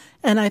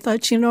 And I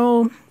thought,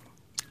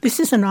 this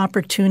is an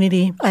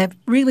opportunity. I have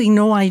really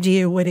no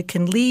idea what it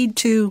can lead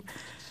to.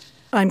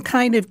 I'm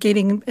kind of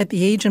getting at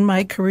the age in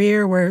my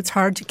career where it's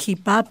hard to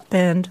keep up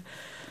and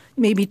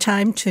maybe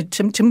time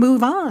to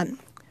move on.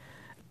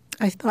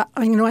 I thought,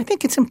 I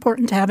think it's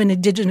important to have an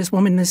Indigenous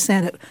woman in the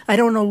Senate. I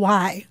don't know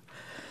why,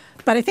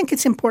 but I think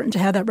it's important to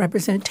have that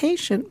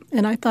representation.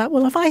 And I thought,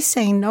 well, if I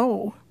say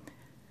no,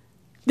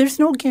 there's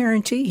no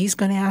guarantee he's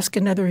going to ask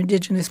another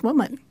Indigenous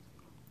woman.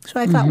 So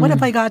I thought, what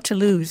have I got to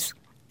lose?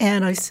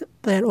 And I said,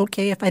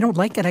 okay, if I don't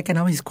like it, I can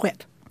always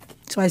quit.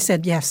 So I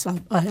said, yes,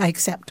 I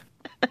accept.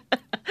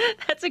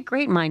 That's a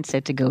great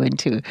mindset to go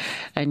into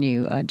a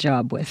new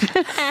job with.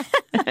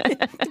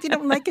 If you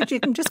don't like it, you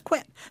can just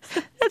quit.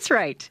 That's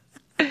right.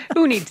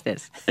 Who needs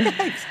this?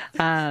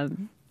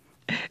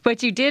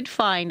 But you did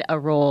find a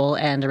role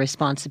and a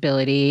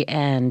responsibility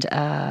and,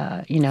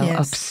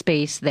 a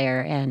space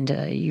there, and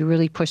you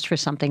really pushed for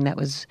something that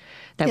was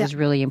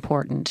really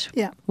important.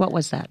 Yeah. What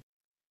was that?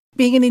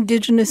 Being an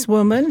Indigenous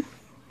woman,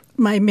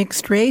 my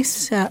mixed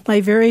race,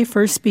 my very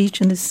first speech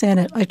in the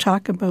Senate, I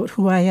talk about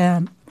who I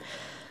am.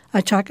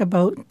 I talk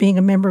about being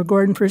a member of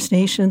Gordon First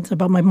Nations,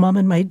 about my mom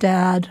and my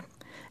dad,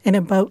 and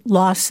about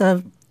loss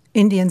of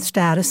Indian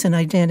status and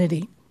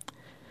identity,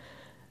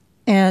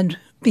 and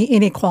the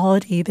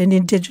inequality that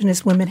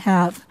Indigenous women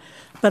have.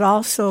 But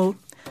also,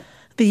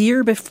 the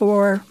year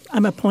before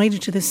I'm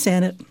appointed to the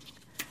Senate,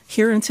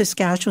 here in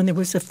Saskatchewan, there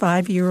was a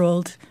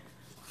 5-year-old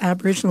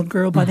Aboriginal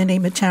girl by the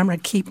name of Tamara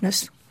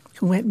Keepness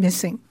who went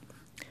missing.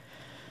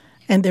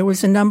 And there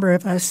was a number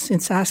of us in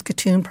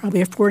Saskatoon,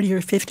 probably 40 or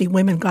 50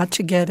 women got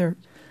together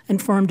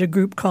and formed a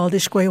group called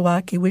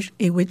Ishkwewak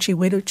Iwichi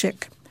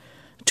Widochik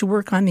to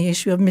work on the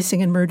issue of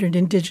missing and murdered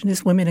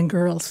Indigenous women and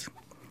girls.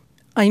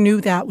 I knew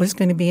that was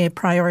going to be a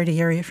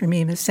priority area for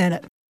me in the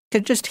Senate.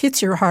 It just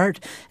hits your heart,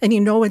 and you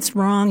know it's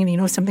wrong, and you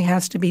know something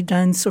has to be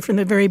done. So from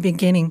the very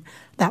beginning,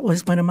 that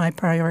was one of my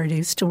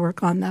priorities, to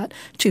work on that,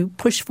 to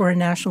push for a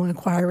national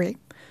inquiry.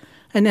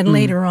 And then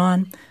later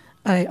on,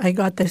 I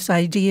got this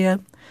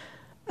idea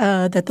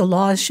that the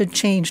laws should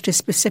change to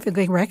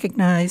specifically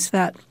recognize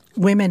that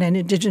women, and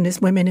Indigenous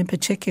women in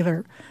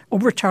particular,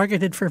 were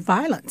targeted for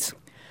violence,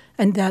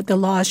 and that the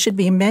laws should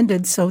be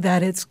amended so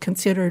that it's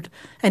considered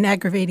an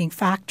aggravating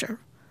factor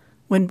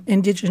when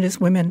Indigenous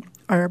women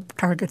are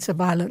targets of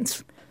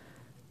violence.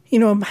 You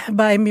know,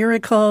 by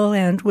miracle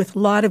and with a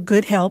lot of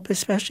good help,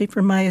 especially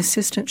from my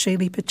assistant,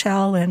 Shelley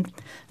Patel, and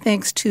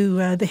thanks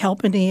to the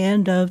help in the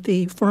end of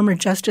the former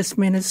Justice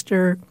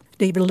Minister,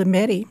 David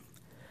Lametti,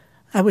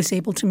 I was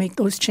able to make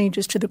those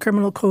changes to the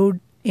criminal code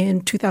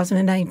in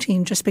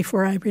 2019, just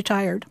before I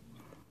retired.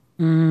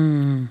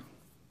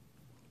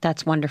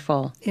 That's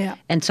wonderful. Yeah.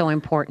 And so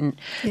important.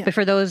 Yeah. But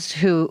for those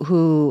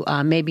who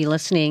may be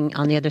listening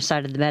on the other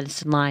side of the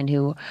medicine line,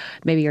 who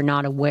maybe are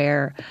not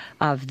aware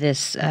of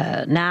this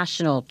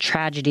national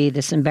tragedy,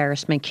 this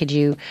embarrassment, could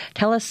you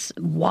tell us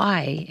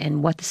why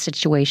and what the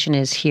situation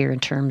is here in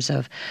terms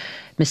of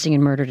missing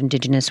and murdered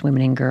Indigenous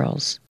women and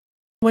girls?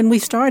 When we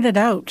started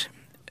out,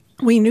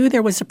 we knew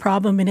there was a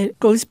problem, and it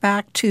goes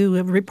back to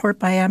a report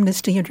by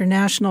Amnesty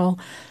International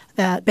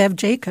that Bev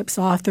Jacobs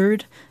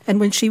authored, and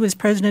when she was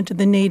president of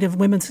the Native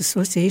Women's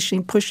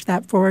Association, pushed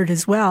that forward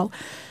as well.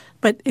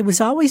 But it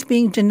was always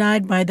being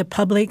denied by the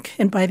public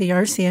and by the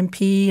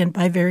RCMP and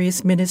by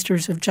various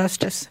ministers of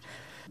justice.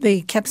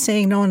 They kept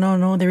saying,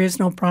 no, there is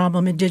no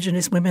problem.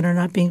 Indigenous women are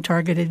not being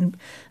targeted,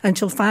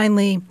 until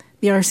finally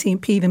the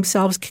RCMP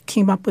themselves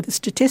came up with the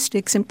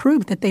statistics and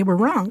proved that they were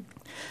wrong.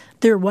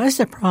 There was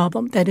a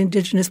problem that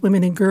Indigenous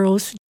women and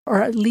girls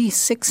are at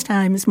least 6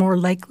 times more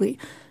likely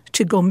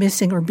to go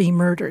missing or be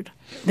murdered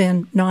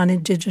than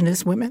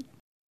non-Indigenous women.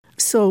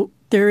 So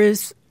there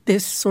is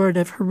this sort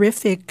of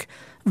horrific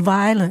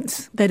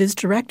violence that is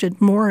directed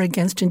more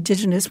against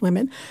Indigenous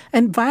women.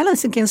 And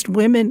violence against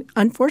women,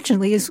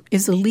 unfortunately, is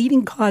the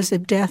leading cause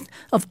of death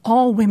of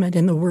all women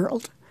in the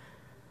world.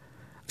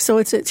 So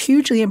it's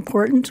hugely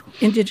important.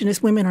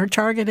 Indigenous women are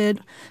targeted,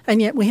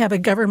 and yet we have a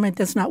government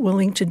that's not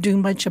willing to do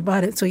much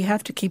about it. So you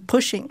have to keep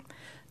pushing.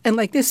 And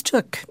like this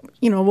took,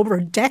 over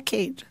a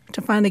decade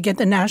to finally get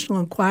the national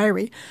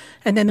inquiry.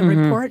 And then the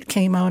report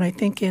came out, I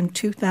think, in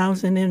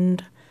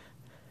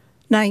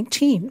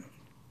 2019.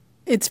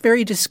 It's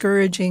very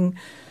discouraging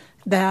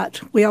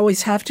that we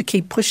always have to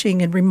keep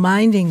pushing and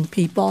reminding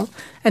people.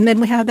 And then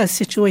we have that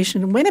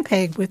situation in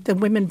Winnipeg with the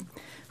women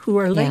who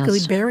are likely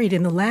buried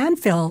in the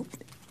landfill.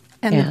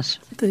 And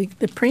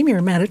the premier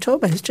of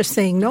Manitoba is just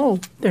saying, no,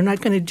 they're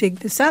not going to dig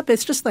this up.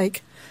 It's just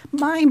like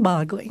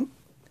mind-boggling.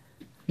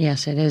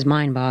 Yes, it is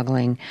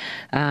mind-boggling.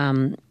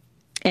 And,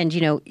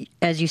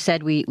 as you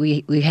said,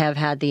 we have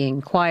had the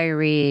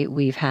inquiry.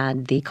 We've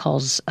had the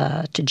calls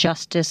to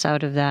justice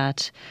out of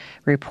that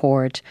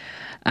report.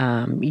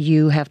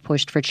 You have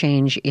pushed for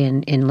change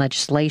in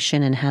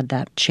legislation and had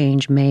that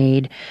change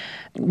made.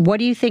 What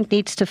do you think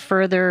needs to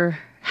further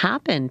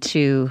happen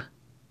to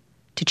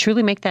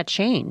truly make that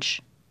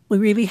change? We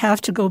really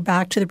have to go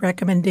back to the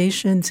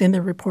recommendations in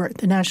the report,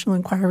 the national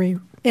inquiry,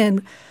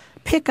 and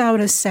pick out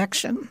a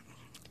section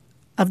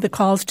of the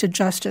calls to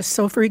justice.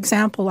 So, for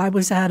example, I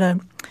was at a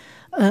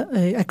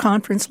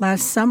conference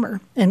last summer,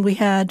 and we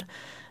had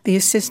the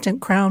assistant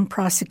Crown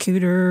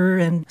prosecutor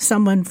and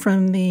someone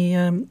from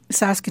the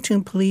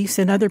Saskatoon police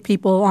and other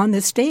people on the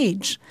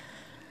stage.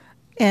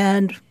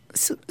 And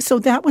so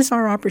that was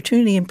our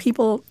opportunity, and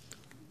people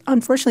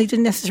unfortunately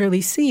didn't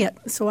necessarily see it.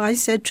 So I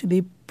said to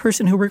the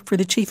person who worked for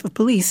the chief of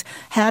police,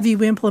 have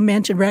you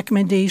implemented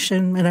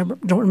recommendation, and I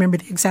don't remember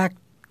the exact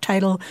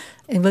title,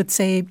 and let's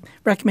say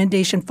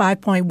recommendation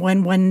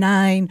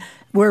 5.119,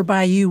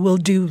 whereby you will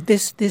do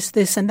this,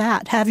 and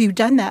that. Have you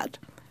done that?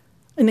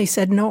 And they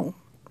said no.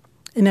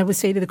 And I would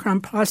say to the Crown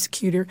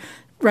prosecutor,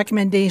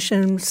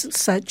 recommendations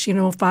such,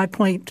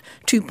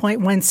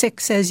 5.2.16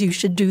 says you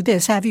should do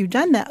this. Have you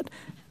done that?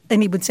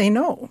 And he would say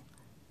no.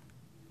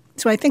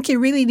 So I think you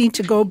really need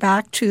to go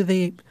back to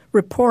the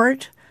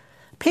report,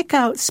 pick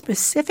out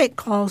specific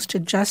calls to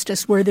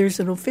justice where there's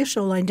an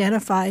official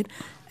identified,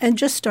 and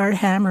just start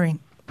hammering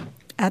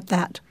at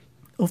that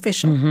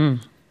official and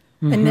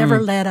never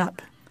let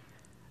up.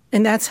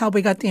 And that's how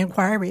we got the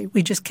inquiry.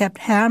 We just kept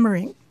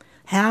hammering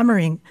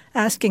hammering,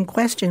 asking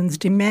questions,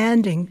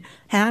 demanding,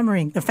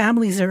 hammering. The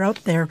families are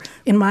out there.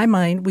 In my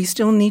mind, we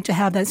still need to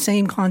have that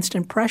same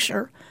constant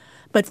pressure,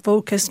 but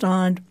focused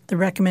on the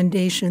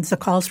recommendations, the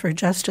calls for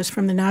justice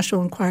from the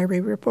National Inquiry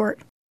Report.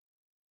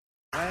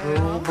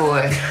 Oh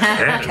boy.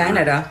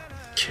 Canada.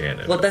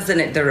 Well, doesn't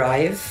it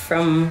derive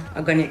from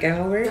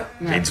Ogunyekeho word?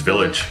 Means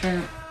village.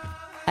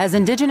 As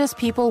Indigenous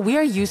people, we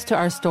are used to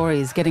our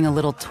stories getting a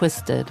little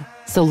twisted.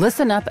 So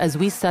listen up as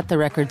we set the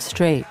record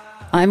straight.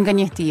 I'm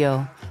Kenneth T.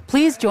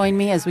 Please join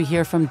me as we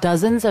hear from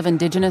dozens of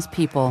Indigenous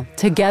people.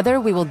 Together,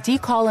 we will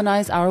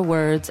decolonize our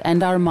words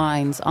and our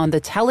minds on the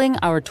Telling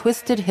Our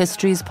Twisted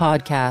Histories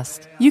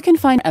podcast. You can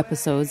find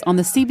episodes on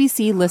the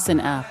CBC Listen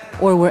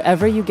app or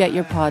wherever you get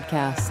your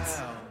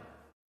podcasts.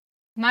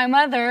 My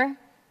mother,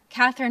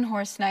 Catherine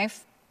Horseknife,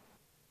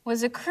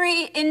 was a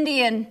Cree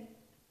Indian,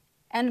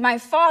 and my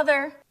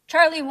father,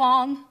 Charlie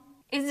Wong,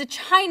 is a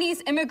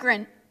Chinese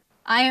immigrant.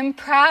 I am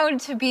proud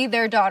to be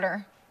their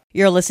daughter.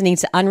 You're listening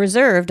to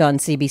Unreserved on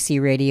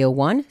CBC Radio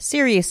 1,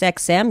 Sirius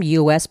XM,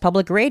 U.S.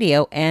 Public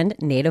Radio, and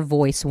Native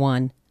Voice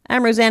 1.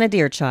 I'm Rosanna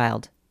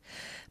Deerchild.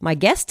 My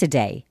guest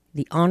today,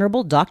 the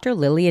Honourable Dr.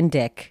 Lillian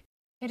Dyck.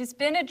 It has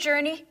been a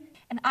journey,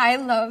 and I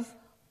love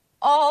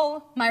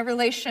all my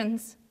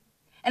relations,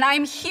 and I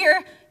am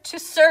here to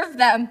serve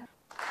them.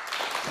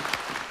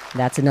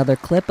 That's another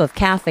clip of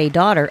Cafè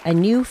Daughter, a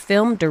new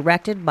film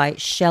directed by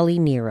Shelley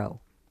Niro.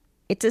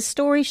 It's a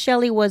story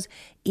Shelley was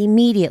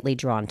immediately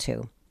drawn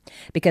to,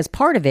 because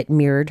part of it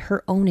mirrored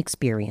her own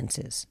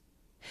experiences.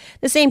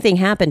 The same thing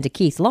happened to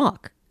Keith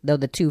Locke, though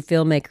the two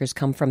filmmakers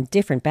come from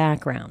different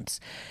backgrounds.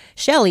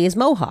 Shelley is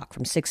Mohawk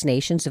from Six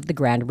Nations of the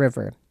Grand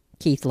River.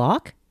 Keith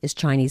Locke is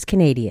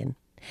Chinese-Canadian.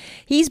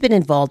 He's been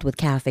involved with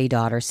Cafè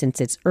Daughter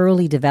since its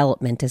early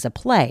development as a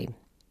play.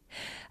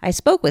 I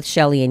spoke with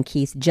Shelley and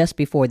Keith just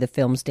before the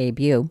film's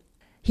debut.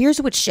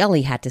 Here's what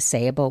Shelley had to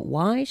say about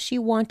why she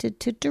wanted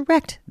to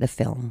direct the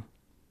film.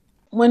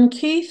 When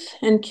Keith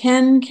and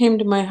Ken came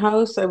to my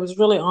house, I was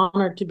really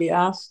honored to be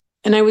asked.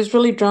 And I was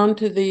really drawn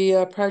to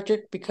the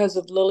project because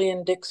of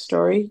Lillian Dyck's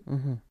story.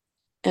 Mm-hmm.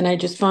 And I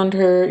just found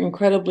her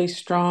incredibly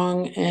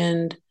strong.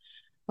 And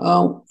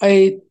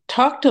I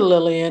talked to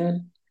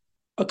Lillian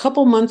a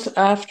couple months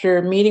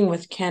after meeting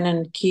with Ken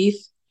and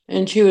Keith.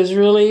 And she was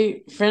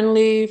really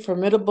friendly,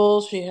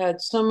 formidable. She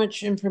had so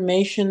much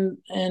information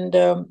and,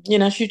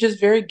 she's just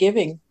very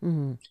giving.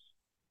 Mm-hmm.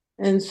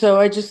 And so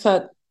I just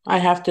thought I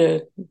have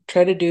to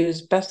try to do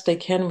as best I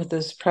can with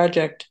this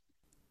project.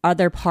 Are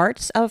there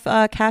parts of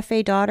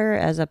Cafè Daughter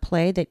as a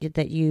play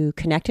that you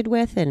connected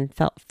with and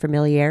felt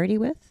familiarity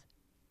with?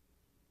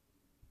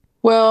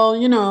 Well,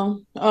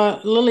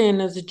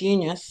 Lillian is a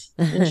genius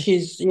and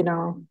she's,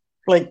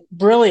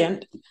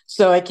 brilliant.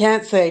 So I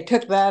can't say I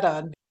took that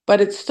on. But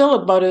it's still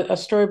about a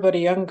story about a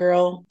young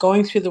girl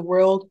going through the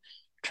world,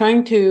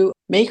 trying to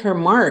make her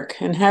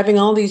mark and having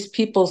all these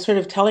people sort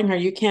of telling her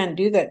you can't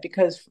do that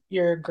because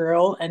you're a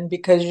girl and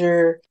because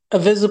you're a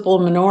visible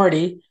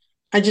minority.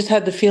 I just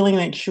had the feeling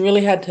that she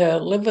really had to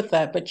live with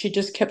that, but she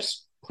just kept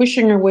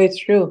pushing her way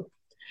through.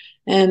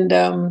 And,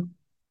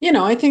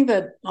 I think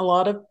that a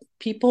lot of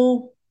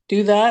people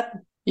do that.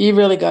 You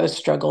really got to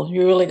struggle.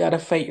 You really got to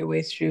fight your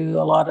way through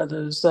a lot of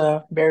those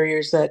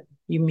barriers that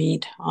you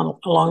meet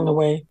along the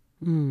way.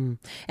 Mm.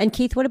 And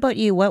Keith, what about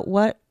you?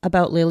 What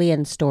about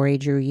Lillian's story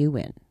drew you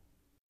in?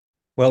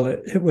 Well,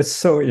 it was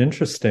so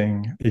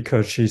interesting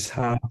because she's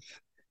half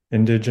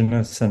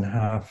Indigenous and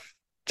half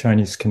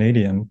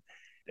Chinese-Canadian.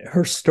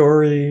 Her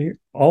story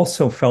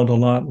also felt a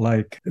lot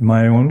like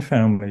my own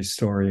family's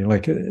story.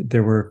 Like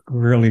there were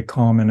really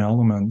common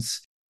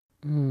elements.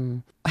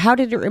 Mm. How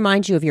did it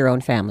remind you of your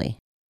own family?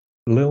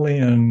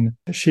 Lillian,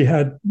 she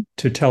had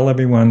to tell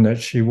everyone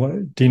that she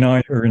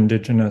denied her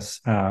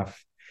Indigenous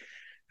half.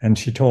 And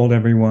she told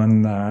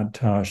everyone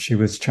that she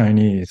was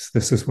Chinese.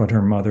 This is what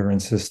her mother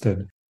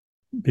insisted.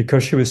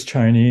 Because she was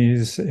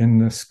Chinese in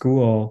the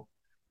school,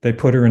 they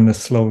put her in the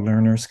slow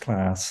learners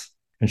class.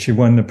 And she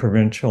won the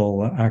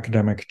Provincial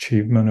Academic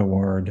Achievement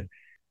Award.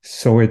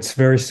 So it's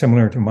very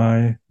similar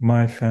to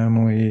my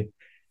family.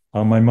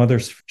 My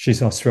mother's,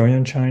 she's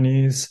Australian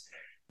Chinese.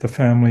 The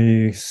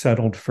family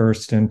settled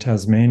first in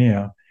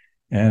Tasmania.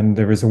 And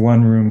there was a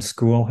one-room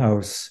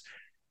schoolhouse.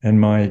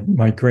 And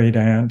my great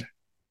aunt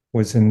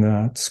was in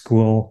that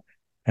school,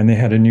 and they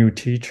had a new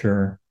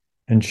teacher,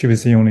 and she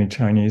was the only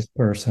Chinese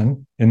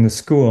person in the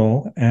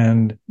school.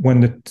 And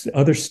when the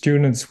other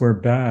students were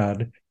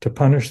bad, to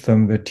punish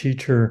them, the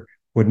teacher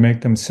would make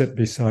them sit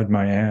beside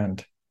my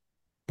aunt.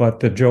 But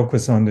the joke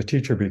was on the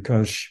teacher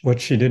because what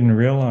she didn't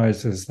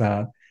realize is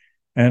that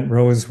Aunt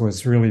Rose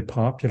was really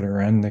popular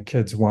and the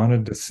kids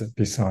wanted to sit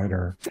beside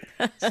her.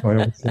 So I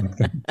always thought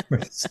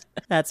that.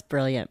 That's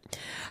brilliant.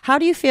 How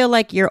do you feel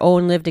like your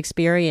own lived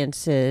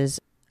experiences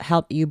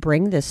help you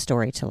bring this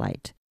story to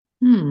light?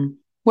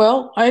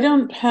 Well, I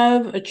don't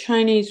have a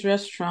Chinese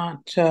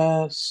restaurant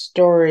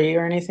story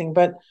or anything,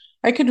 but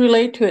I could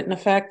relate to it in the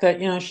fact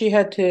that, she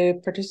had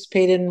to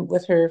participate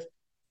with her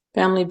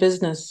family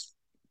business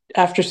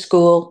after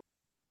school.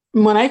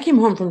 When I came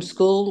home from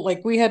school,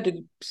 we had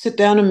to sit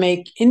down and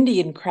make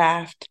Indian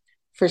craft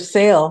for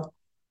sale.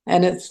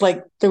 And it's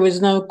like there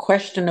was no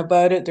question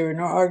about it. There were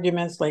no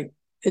arguments. Like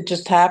it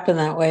just happened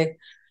that way.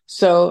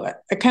 So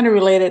I kind of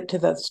relate it to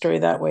that story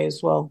that way as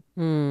well.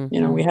 Mm-hmm.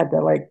 You know, we had to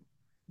like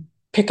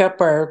pick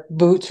up our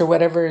boots or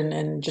whatever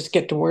and just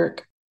get to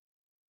work.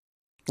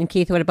 And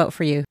Keith, what about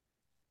for you?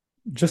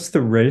 Just the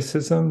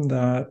racism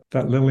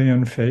that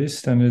Lillian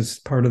faced and is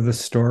part of the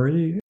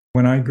story.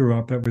 When I grew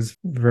up, it was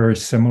very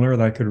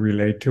similar. I could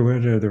relate to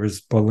it. There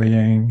was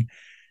bullying.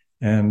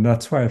 And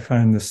that's why I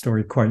find the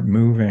story quite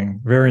moving,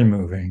 very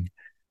moving.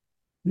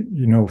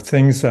 You know,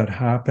 things that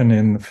happen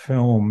in the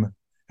film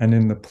and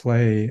in the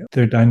play,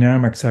 their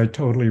dynamics, I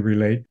totally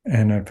relate.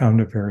 And I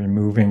found it very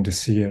moving to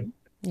see it,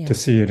 to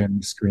see it in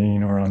the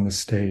screen or on the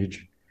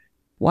stage.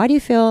 Why do you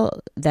feel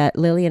that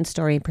Lillian's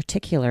story in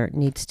particular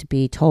needs to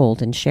be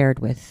told and shared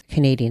with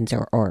Canadians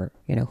or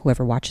you know,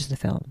 whoever watches the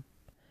film?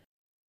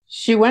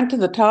 She went to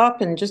the top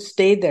and just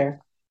stayed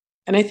there.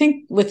 And I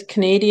think with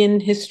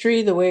Canadian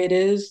history, the way it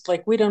is,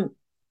 like we don't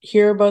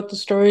hear about the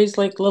stories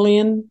like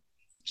Lillian.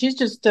 She's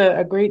just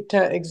a great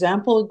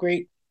example, a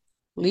great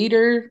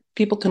leader.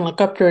 People can look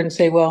up to her and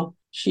say, well,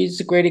 she's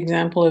a great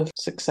example of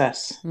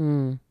success.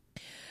 Mm.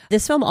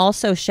 This film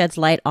also sheds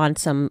light on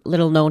some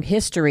little-known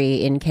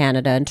history in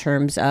Canada in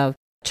terms of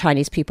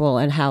Chinese people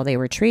and how they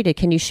were treated.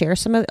 Can you share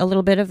a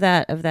little bit of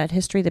that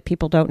history that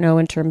people don't know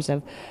in terms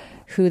of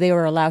who they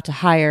were allowed to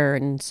hire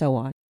and so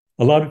on?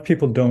 A lot of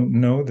people don't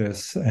know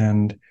this,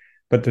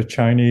 but the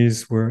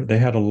Chinese they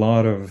had a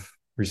lot of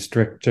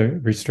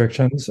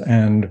restrictions,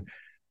 and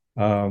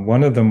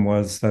one of them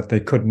was that they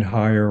couldn't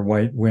hire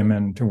white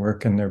women to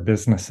work in their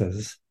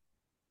businesses,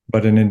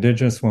 but an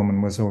Indigenous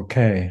woman was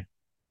okay.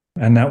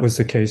 And that was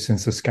the case in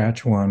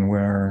Saskatchewan,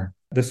 where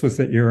this was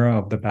the era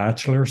of the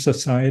Bachelor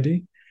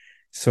Society.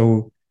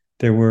 So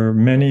there were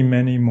many,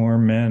 many more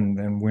men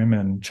than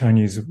women,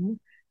 Chinese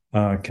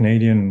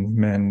Canadian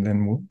men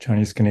than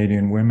Chinese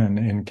Canadian women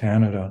in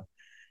Canada.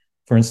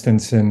 For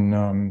instance, in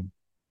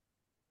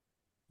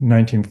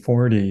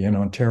 1940 in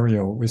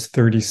Ontario, it was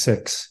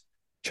 36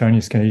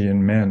 Chinese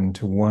Canadian men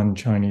to one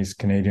Chinese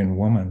Canadian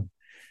woman.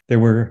 There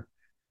were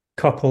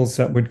couples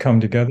that would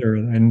come together,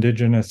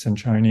 Indigenous and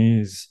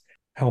Chinese,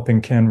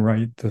 helping Ken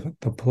write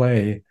the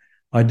play.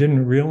 I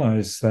didn't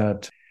realize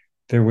that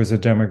there was a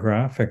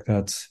demographic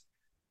that's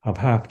of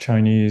half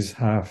Chinese,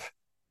 half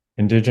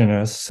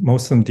Indigenous.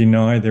 Most of them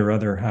deny their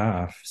other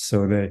half,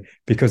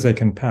 because they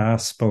can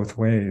pass both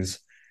ways.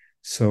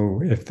 So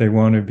if they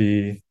want to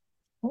be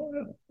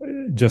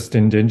just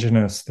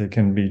Indigenous, they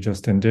can be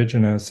just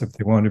Indigenous. If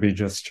they want to be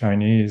just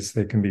Chinese,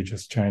 they can be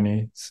just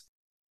Chinese.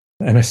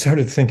 And I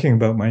started thinking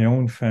about my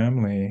own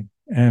family,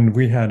 and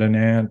we had an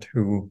aunt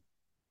who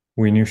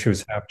we knew she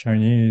was half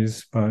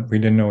Chinese, but we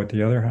didn't know what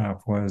the other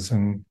half was.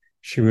 And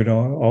she would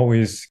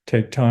always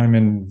take time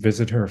and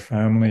visit her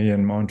family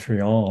in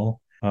Montreal.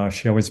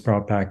 She always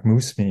brought back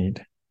moose meat,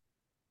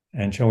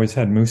 and she always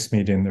had moose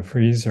meat in the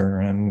freezer.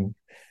 And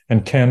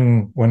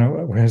Ken, when I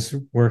was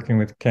working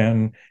with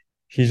Ken,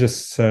 he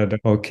just said,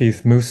 "Oh,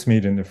 Keith, moose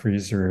meat in the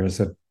freezer is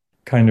a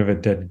kind of a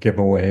dead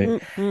giveaway."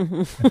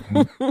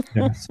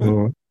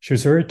 So she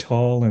was very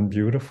tall and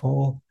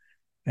beautiful.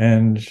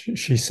 And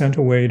she sent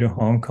away to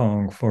Hong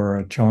Kong for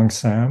a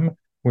cheongsam,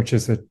 which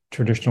is a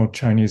traditional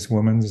Chinese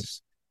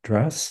woman's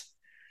dress.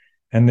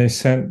 And they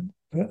sent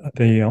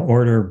the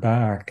order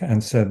back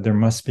and said there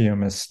must be a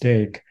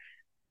mistake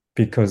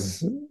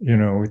because, you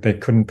know, they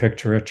couldn't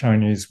picture a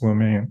Chinese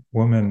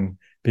woman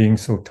being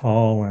so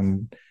tall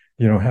and,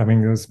 you know,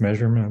 having those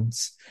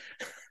measurements.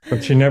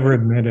 But she never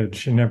admitted,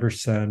 she never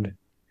said,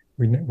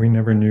 we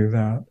never knew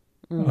that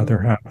other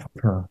half of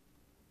her.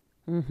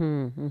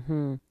 Mm-hmm,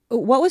 mm-hmm.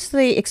 What was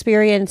the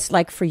experience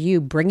like for you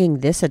bringing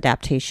this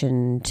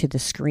adaptation to the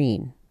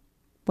screen?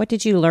 What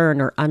did you learn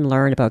or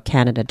unlearn about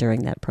Canada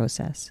during that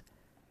process?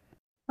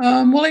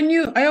 Well,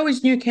 I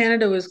always knew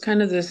Canada was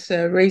kind of this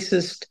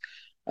racist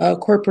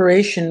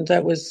corporation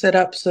that was set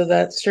up so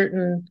that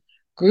certain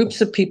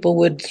groups of people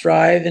would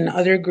thrive and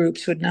other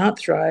groups would not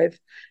thrive.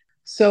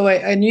 So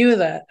I knew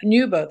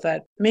about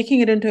that.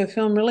 Making it into a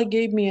film really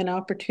gave me an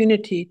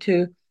opportunity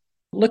to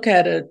look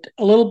at it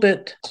a little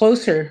bit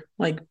closer.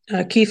 Like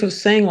Keith was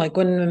saying, like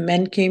when the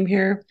men came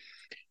here,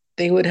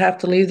 they would have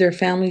to leave their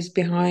families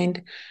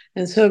behind.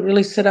 And so it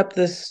really set up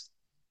this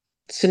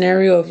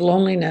scenario of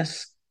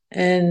loneliness.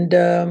 And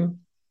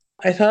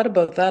I thought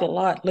about that a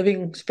lot,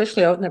 living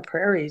especially out in the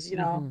prairies, you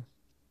know.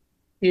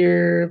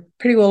 You're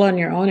pretty well on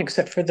your own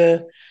except for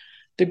the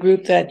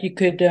group that you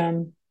could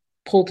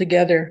pull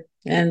together.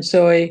 And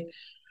so I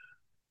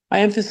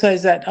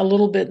emphasize that a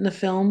little bit in the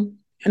film.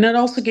 And it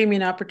also gave me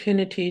an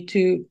opportunity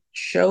to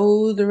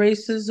show the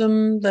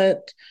racism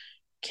that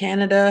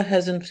Canada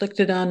has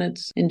inflicted on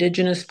its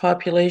Indigenous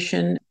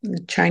population, the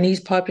Chinese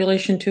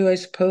population too, I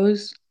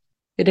suppose.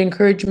 It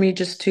encouraged me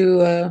just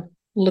to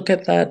look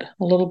at that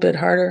a little bit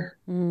harder.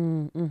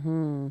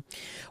 Mm-hmm.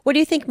 What do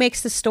you think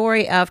makes the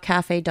story of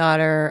Cafè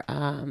Daughter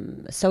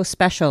so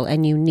special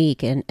and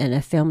unique and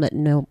a film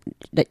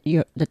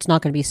that's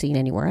not going to be seen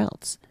anywhere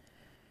else?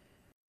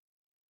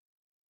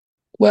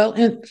 Well,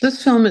 in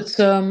this film, it's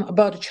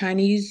about a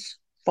Chinese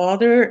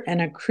father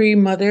and a Cree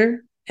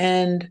mother,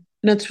 and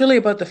it's really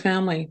about the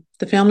family.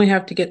 The family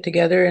have to get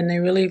together, and they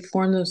really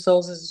form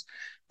themselves as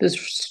this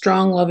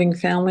strong, loving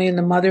family. And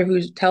the mother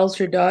who tells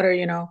her daughter,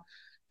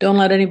 don't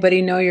let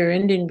anybody know you're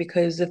Indian,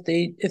 because if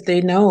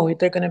they know,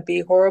 they're going to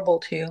be horrible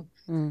to you.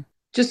 Mm.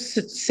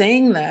 Just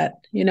saying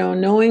that,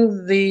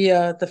 knowing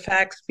the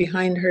facts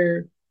behind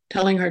her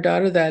telling her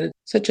daughter that, it's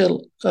such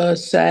a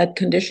sad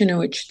condition in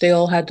which they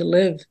all had to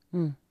live.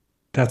 Mm.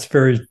 That's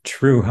very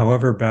true.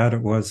 However bad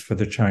it was for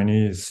the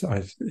Chinese,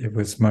 it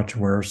was much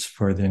worse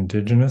for the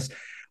Indigenous.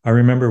 I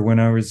remember when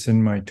I was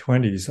in my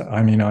 20s,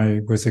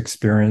 I was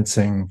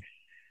experiencing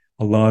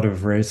a lot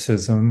of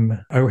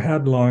racism. I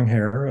had long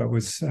hair. It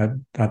was at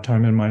that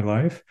time in my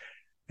life.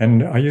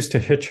 And I used to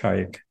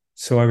hitchhike.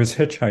 So I was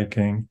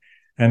hitchhiking.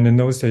 And in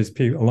those days,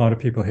 a lot of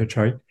people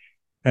hitchhiked.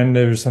 And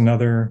there's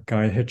another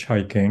guy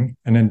hitchhiking,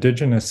 an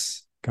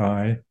Indigenous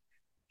guy.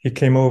 He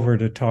came over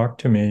to talk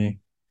to me.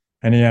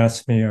 And he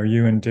asked me, "Are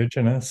you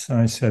Indigenous?" And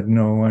I said,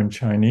 "No, I'm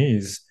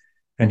Chinese."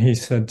 And he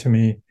said to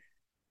me,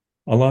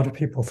 "A lot of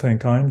people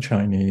think I'm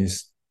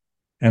Chinese."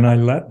 And I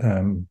let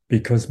them,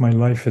 because my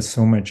life is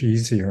so much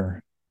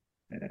easier.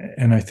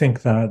 And I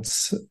think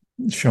that's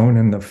shown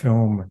in the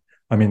film.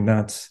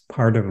 That's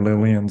part of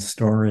Lillian's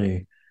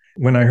story.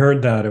 When I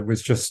heard that, it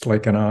was just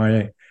like an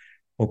eye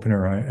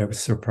opener. It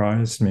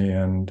surprised me,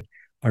 and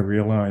I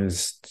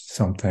realized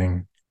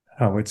something,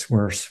 how it's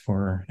worse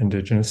for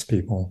Indigenous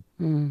people.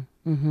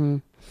 Mm-hmm.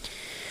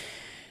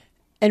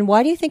 And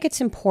why do you think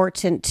it's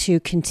important to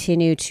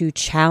continue to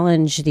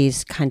challenge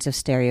these kinds of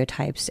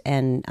stereotypes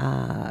and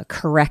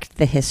correct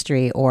the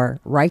history, or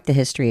write the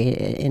history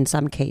in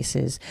some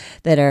cases,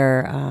 that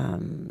are,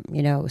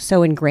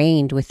 so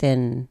ingrained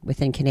within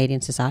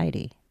Canadian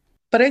society?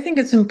 But I think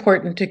it's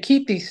important to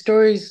keep these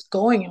stories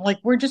going. Like,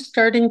 we're just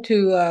starting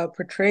to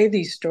portray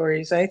these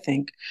stories, I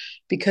think,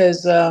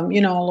 because, a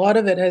lot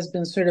of it has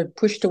been sort of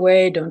pushed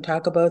away. Don't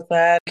talk about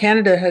that.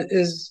 Canada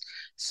is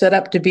set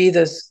up to be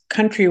this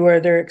country where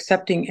they're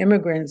accepting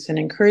immigrants and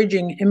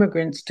encouraging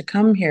immigrants to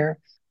come here.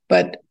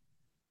 But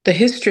the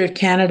history of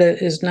Canada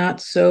is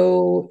not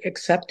so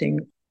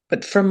accepting.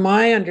 But from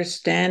my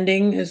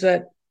understanding is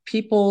that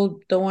people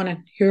don't want to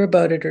hear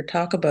about it or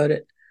talk about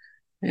it.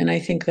 And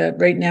I think that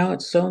right now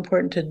it's so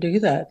important to do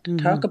that, to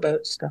talk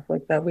about stuff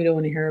like that we don't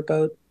want to hear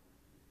about.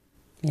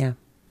 Yeah.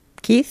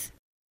 Keith?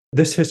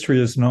 This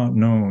history is not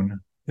known.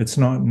 It's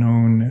not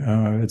known.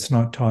 It's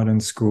not taught in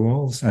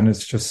schools. And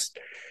it's just,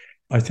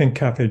 I think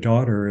Cafè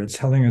Daughter is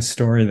telling a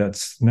story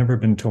that's never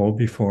been told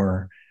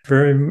before.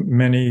 Very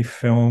many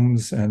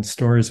films and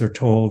stories are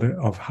told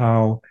of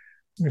how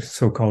a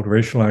so-called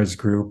racialized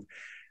group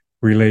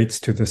relates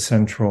to the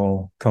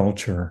central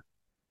culture.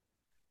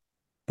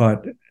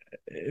 But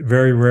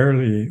very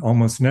rarely,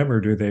 almost never,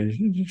 do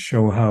they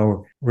show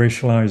how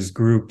racialized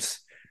groups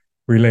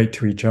relate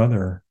to each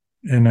other.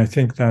 And I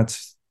think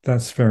that's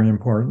very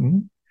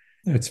important.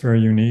 It's very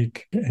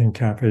unique in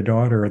Cafè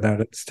Daughter that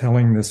it's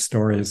telling this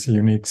story. It's a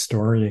unique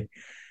story,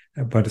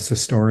 but it's a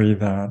story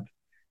that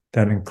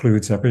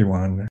includes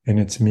everyone in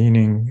its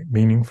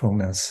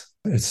meaningfulness.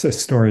 It's a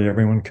story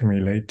everyone can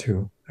relate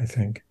to, I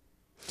think.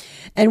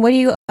 And what do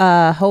you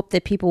hope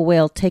that people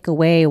will take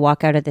away,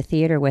 walk out of the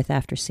theater with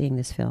after seeing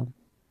this film?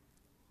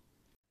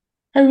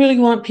 I really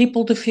want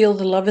people to feel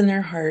the love in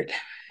their heart.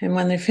 And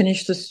when they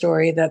finish the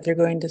story, that they're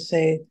going to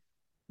say,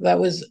 that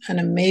was an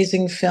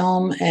amazing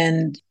film.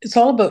 And it's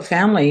all about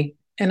family.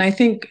 And I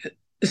think,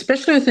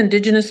 especially with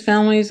Indigenous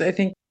families, I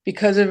think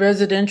because of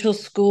residential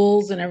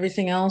schools and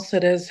everything else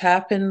that has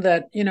happened,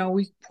 that,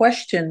 we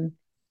question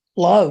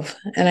love.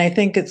 And I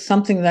think it's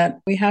something that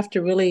we have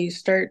to really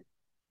start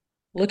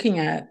looking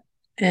at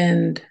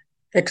and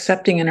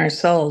accepting in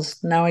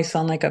ourselves. Now I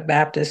sound like a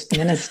Baptist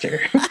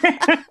minister.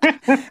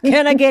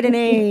 Can I get an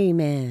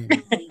amen?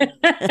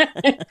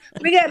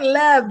 We got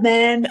love,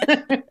 man.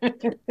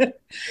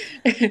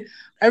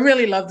 I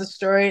really love the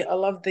story. I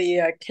love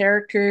the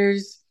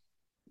characters.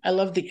 I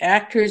love the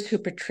actors who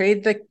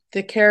portrayed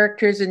the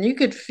characters. And you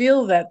could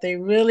feel that they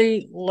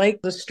really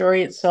liked the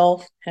story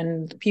itself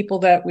and the people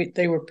that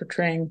they were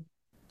portraying.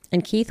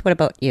 And Keith, what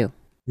about you?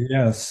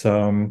 Yes,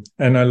 and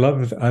I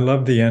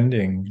love the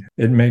ending.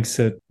 It makes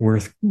it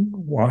worth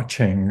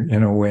watching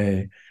in a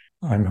way.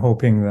 I'm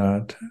hoping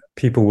that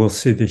people will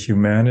see the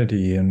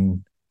humanity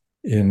in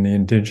the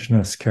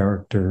Indigenous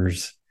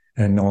characters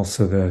and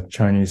also the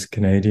Chinese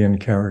Canadian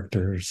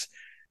characters.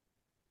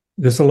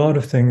 There's a lot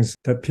of things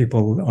that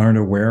people aren't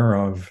aware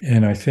of,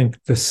 and I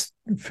think this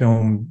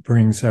film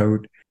brings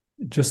out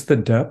just the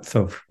depth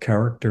of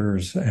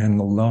characters and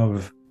the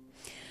love.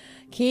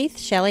 Keith,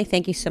 Shelley,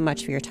 thank you so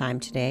much for your time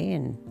today.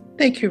 And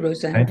thank you,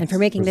 Roseanne. And for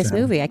making this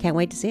movie. I can't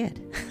wait to see it.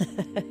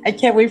 I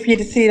can't wait for you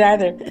to see it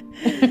either.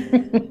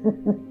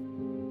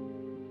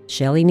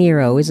 Shelley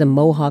Niro is a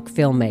Mohawk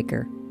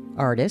filmmaker,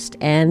 artist,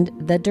 and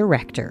the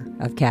director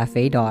of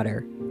Cafè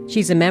Daughter.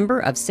 She's a member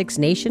of 6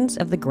 Nations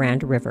of the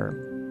Grand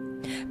River.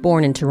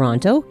 Born in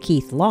Toronto,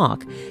 Keith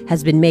Locke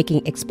has been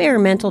making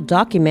experimental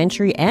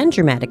documentary and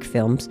dramatic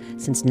films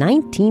since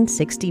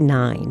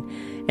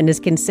 1969 and is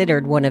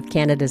considered one of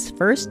Canada's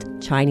first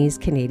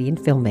Chinese-Canadian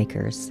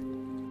filmmakers.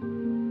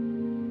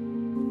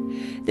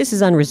 This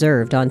is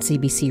Unreserved on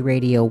CBC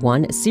Radio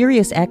 1,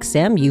 Sirius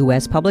XM,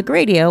 U.S. Public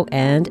Radio,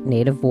 and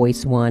Native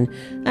Voice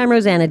 1. I'm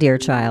Rosanna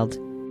Deerchild.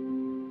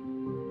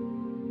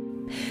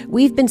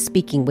 We've been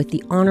speaking with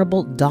the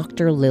Honourable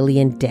Dr.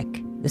 Lillian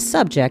Dyck, the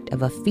subject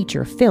of a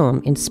feature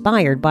film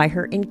inspired by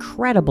her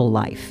incredible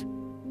life.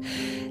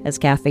 As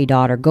Cafè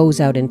Daughter goes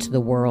out into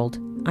the world,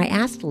 I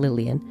asked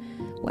Lillian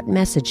what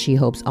message she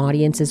hopes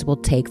audiences will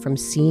take from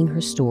seeing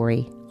her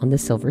story on the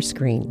silver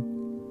screen.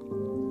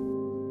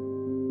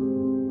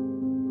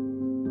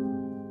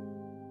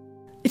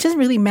 It doesn't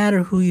really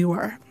matter who you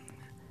are.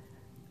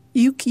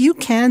 You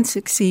can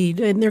succeed,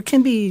 and there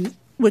can be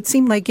what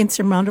seem like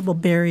insurmountable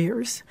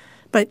barriers,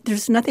 but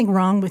there's nothing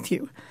wrong with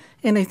you.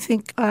 And I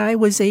think I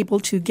was able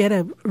to get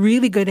a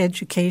really good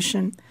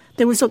education.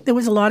 There was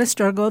a lot of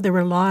struggle. There were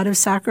a lot of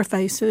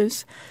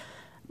sacrifices,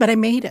 but I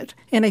made it.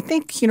 And I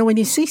think, when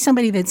you see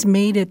somebody that's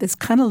made it that's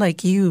kind of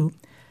like you,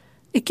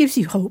 it gives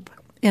you hope.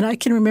 And I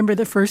can remember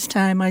the first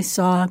time I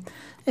saw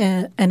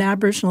an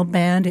Aboriginal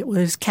band. It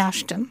was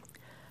Cashton.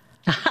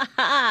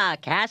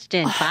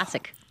 Cashton,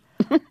 classic.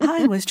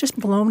 I was just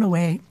blown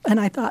away. And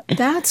I thought,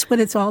 that's what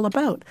it's all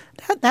about.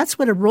 That's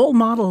what a role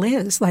model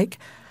is. Like,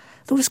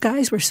 those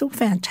guys were so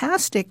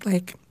fantastic.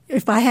 Like,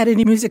 if I had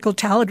any musical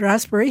talent or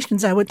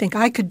aspirations, I would think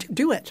I could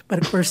do it. But,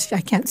 of course,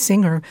 I can't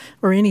sing or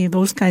any of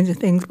those kinds of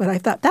things. But I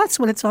thought, that's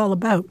what it's all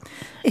about,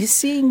 is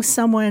seeing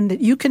someone that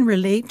you can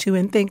relate to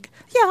and think,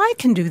 yeah, I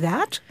can do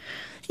that.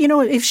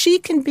 If she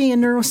can be a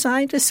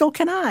neuroscientist, so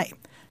can I.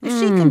 If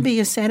she can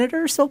be a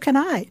senator, so can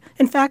I.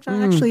 In fact,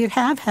 I actually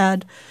have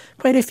had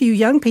quite a few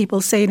young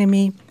people say to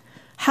me,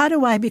 how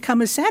do I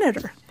become a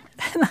senator?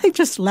 And I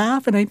just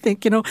laugh and I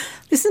think,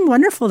 this is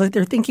wonderful that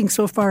they're thinking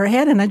so far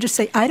ahead. And I just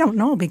say, I don't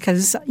know,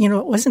 because,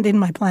 it wasn't in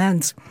my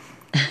plans.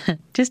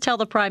 Just tell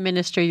the Prime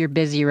Minister you're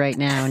busy right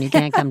now and you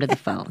can't come to the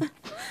phone.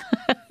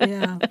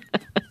 Yeah.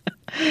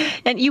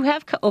 And you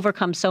have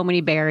overcome so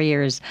many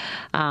barriers,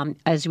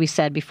 as we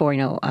said before,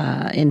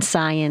 in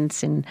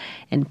science and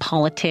in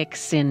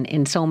politics,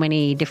 in so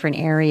many different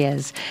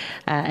areas.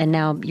 And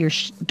now your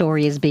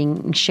story is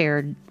being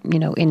shared,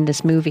 in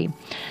this movie.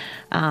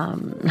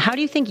 How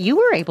do you think you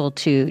were able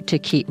to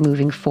keep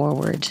moving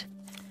forward?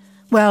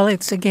 Well,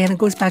 it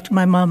goes back to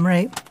my mom,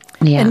 right?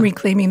 Yeah. And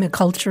reclaiming the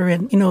culture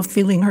and,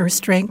 feeling her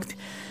strength.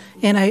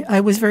 And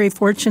I was very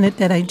fortunate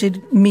that I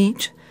did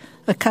meet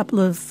a couple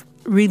of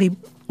really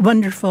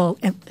wonderful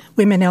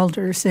women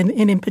elders. And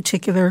in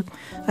particular,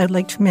 I'd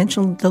like to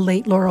mention the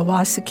late Laura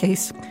Wassa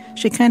case.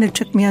 She kind of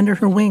took me under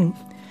her wing.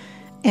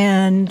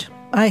 And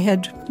I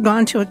had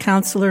gone to a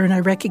counselor and I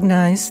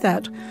recognized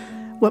that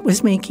what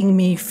was making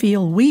me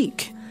feel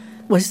weak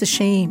was the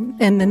shame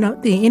and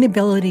the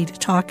inability to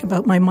talk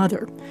about my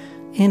mother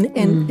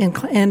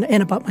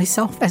and about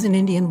myself as an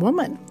Indian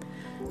woman.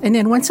 And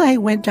then once I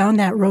went down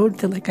that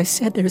road, like I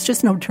said, there's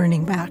just no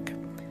turning back.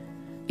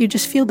 You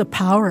just feel the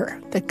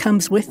power that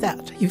comes with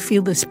that. You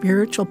feel the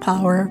spiritual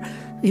power.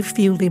 You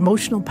feel the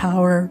emotional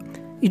power.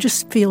 You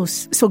just feel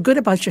so good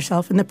about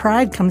yourself, and the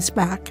pride comes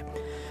back.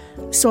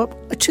 So,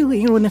 too,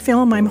 in the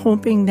film, I'm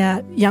hoping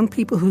that young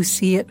people who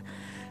see it,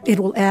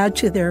 it will add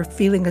to their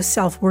feeling of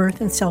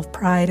self-worth and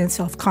self-pride and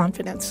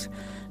self-confidence,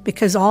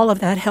 because all of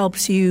that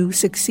helps you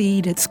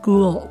succeed at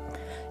school.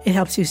 It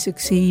helps you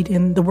succeed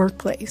in the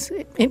workplace.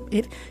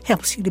 It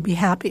helps you to be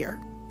happier.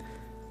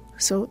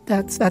 So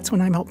that's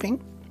what I'm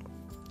hoping.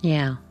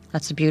 Yeah,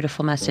 that's a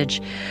beautiful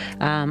message.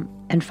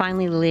 And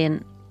finally,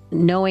 Lillian,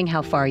 knowing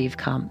how far you've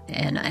come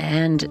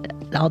and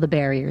all the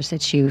barriers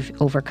that you've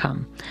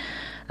overcome,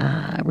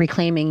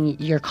 reclaiming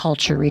your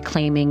culture,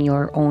 reclaiming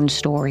your own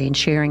story and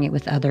sharing it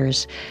with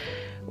others,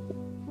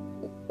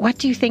 what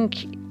do you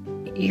think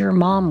your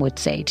mom would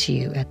say to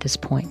you at this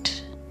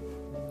point?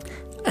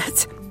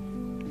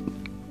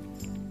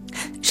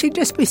 She'd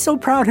just be so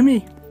proud of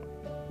me.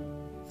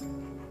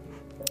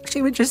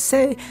 She would just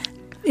say,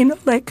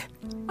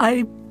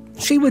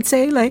 she would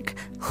say,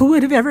 who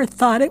would have ever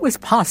thought it was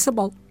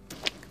possible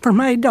for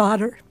my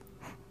daughter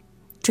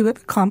to have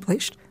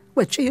accomplished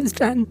what she has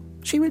done?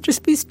 She would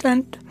just be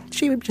stunned.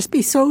 She would just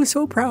be so,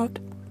 so proud.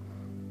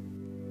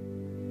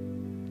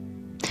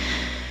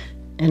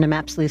 And I'm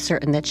absolutely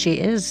certain that she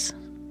is.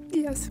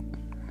 Yes.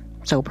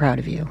 So proud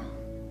of you.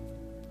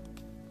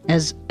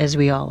 As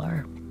we all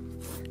are.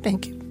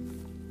 Thank you.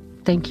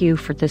 Thank you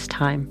for this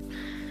time.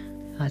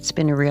 It's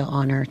been a real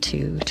honor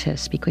to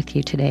speak with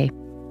you today.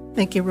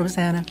 Thank you,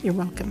 Rosanna. You're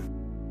welcome.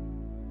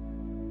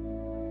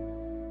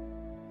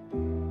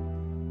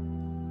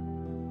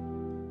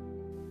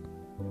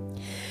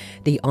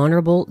 The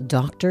Honourable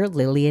Dr.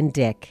 Lillian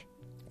Dyck,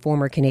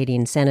 former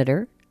Canadian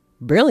senator,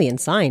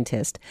 brilliant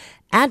scientist,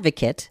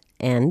 advocate,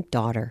 and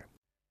daughter.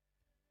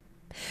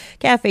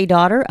 Cafè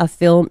Daughter, a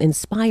film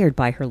inspired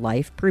by her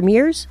life,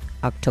 premieres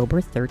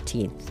October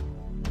 13th.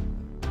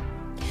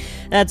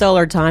 That's all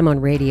our time on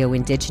Radio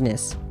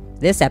Indigenous.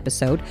 This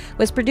episode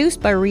was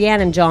produced by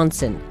Rhiannon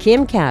Johnson,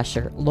 Kim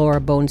Kasher,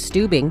 Laura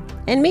Bone-Stubing,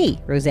 and me,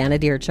 Rosanna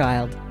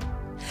Deerchild.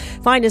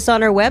 Find us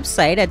on our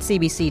website at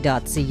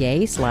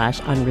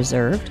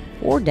cbc.ca/unreserved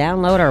or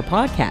download our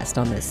podcast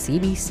on the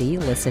CBC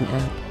Listen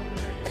app.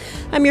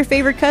 I'm your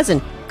favorite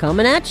cousin,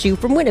 coming at you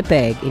from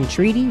Winnipeg in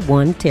Treaty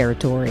 1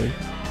 territory.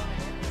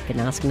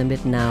 Ganaskan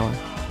Mitnawa.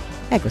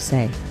 Ego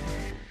say.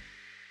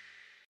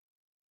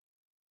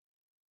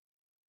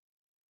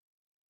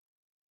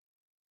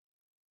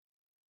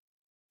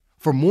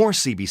 For more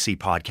CBC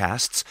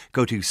podcasts,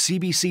 go to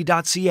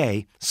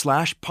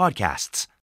cbc.ca/podcasts.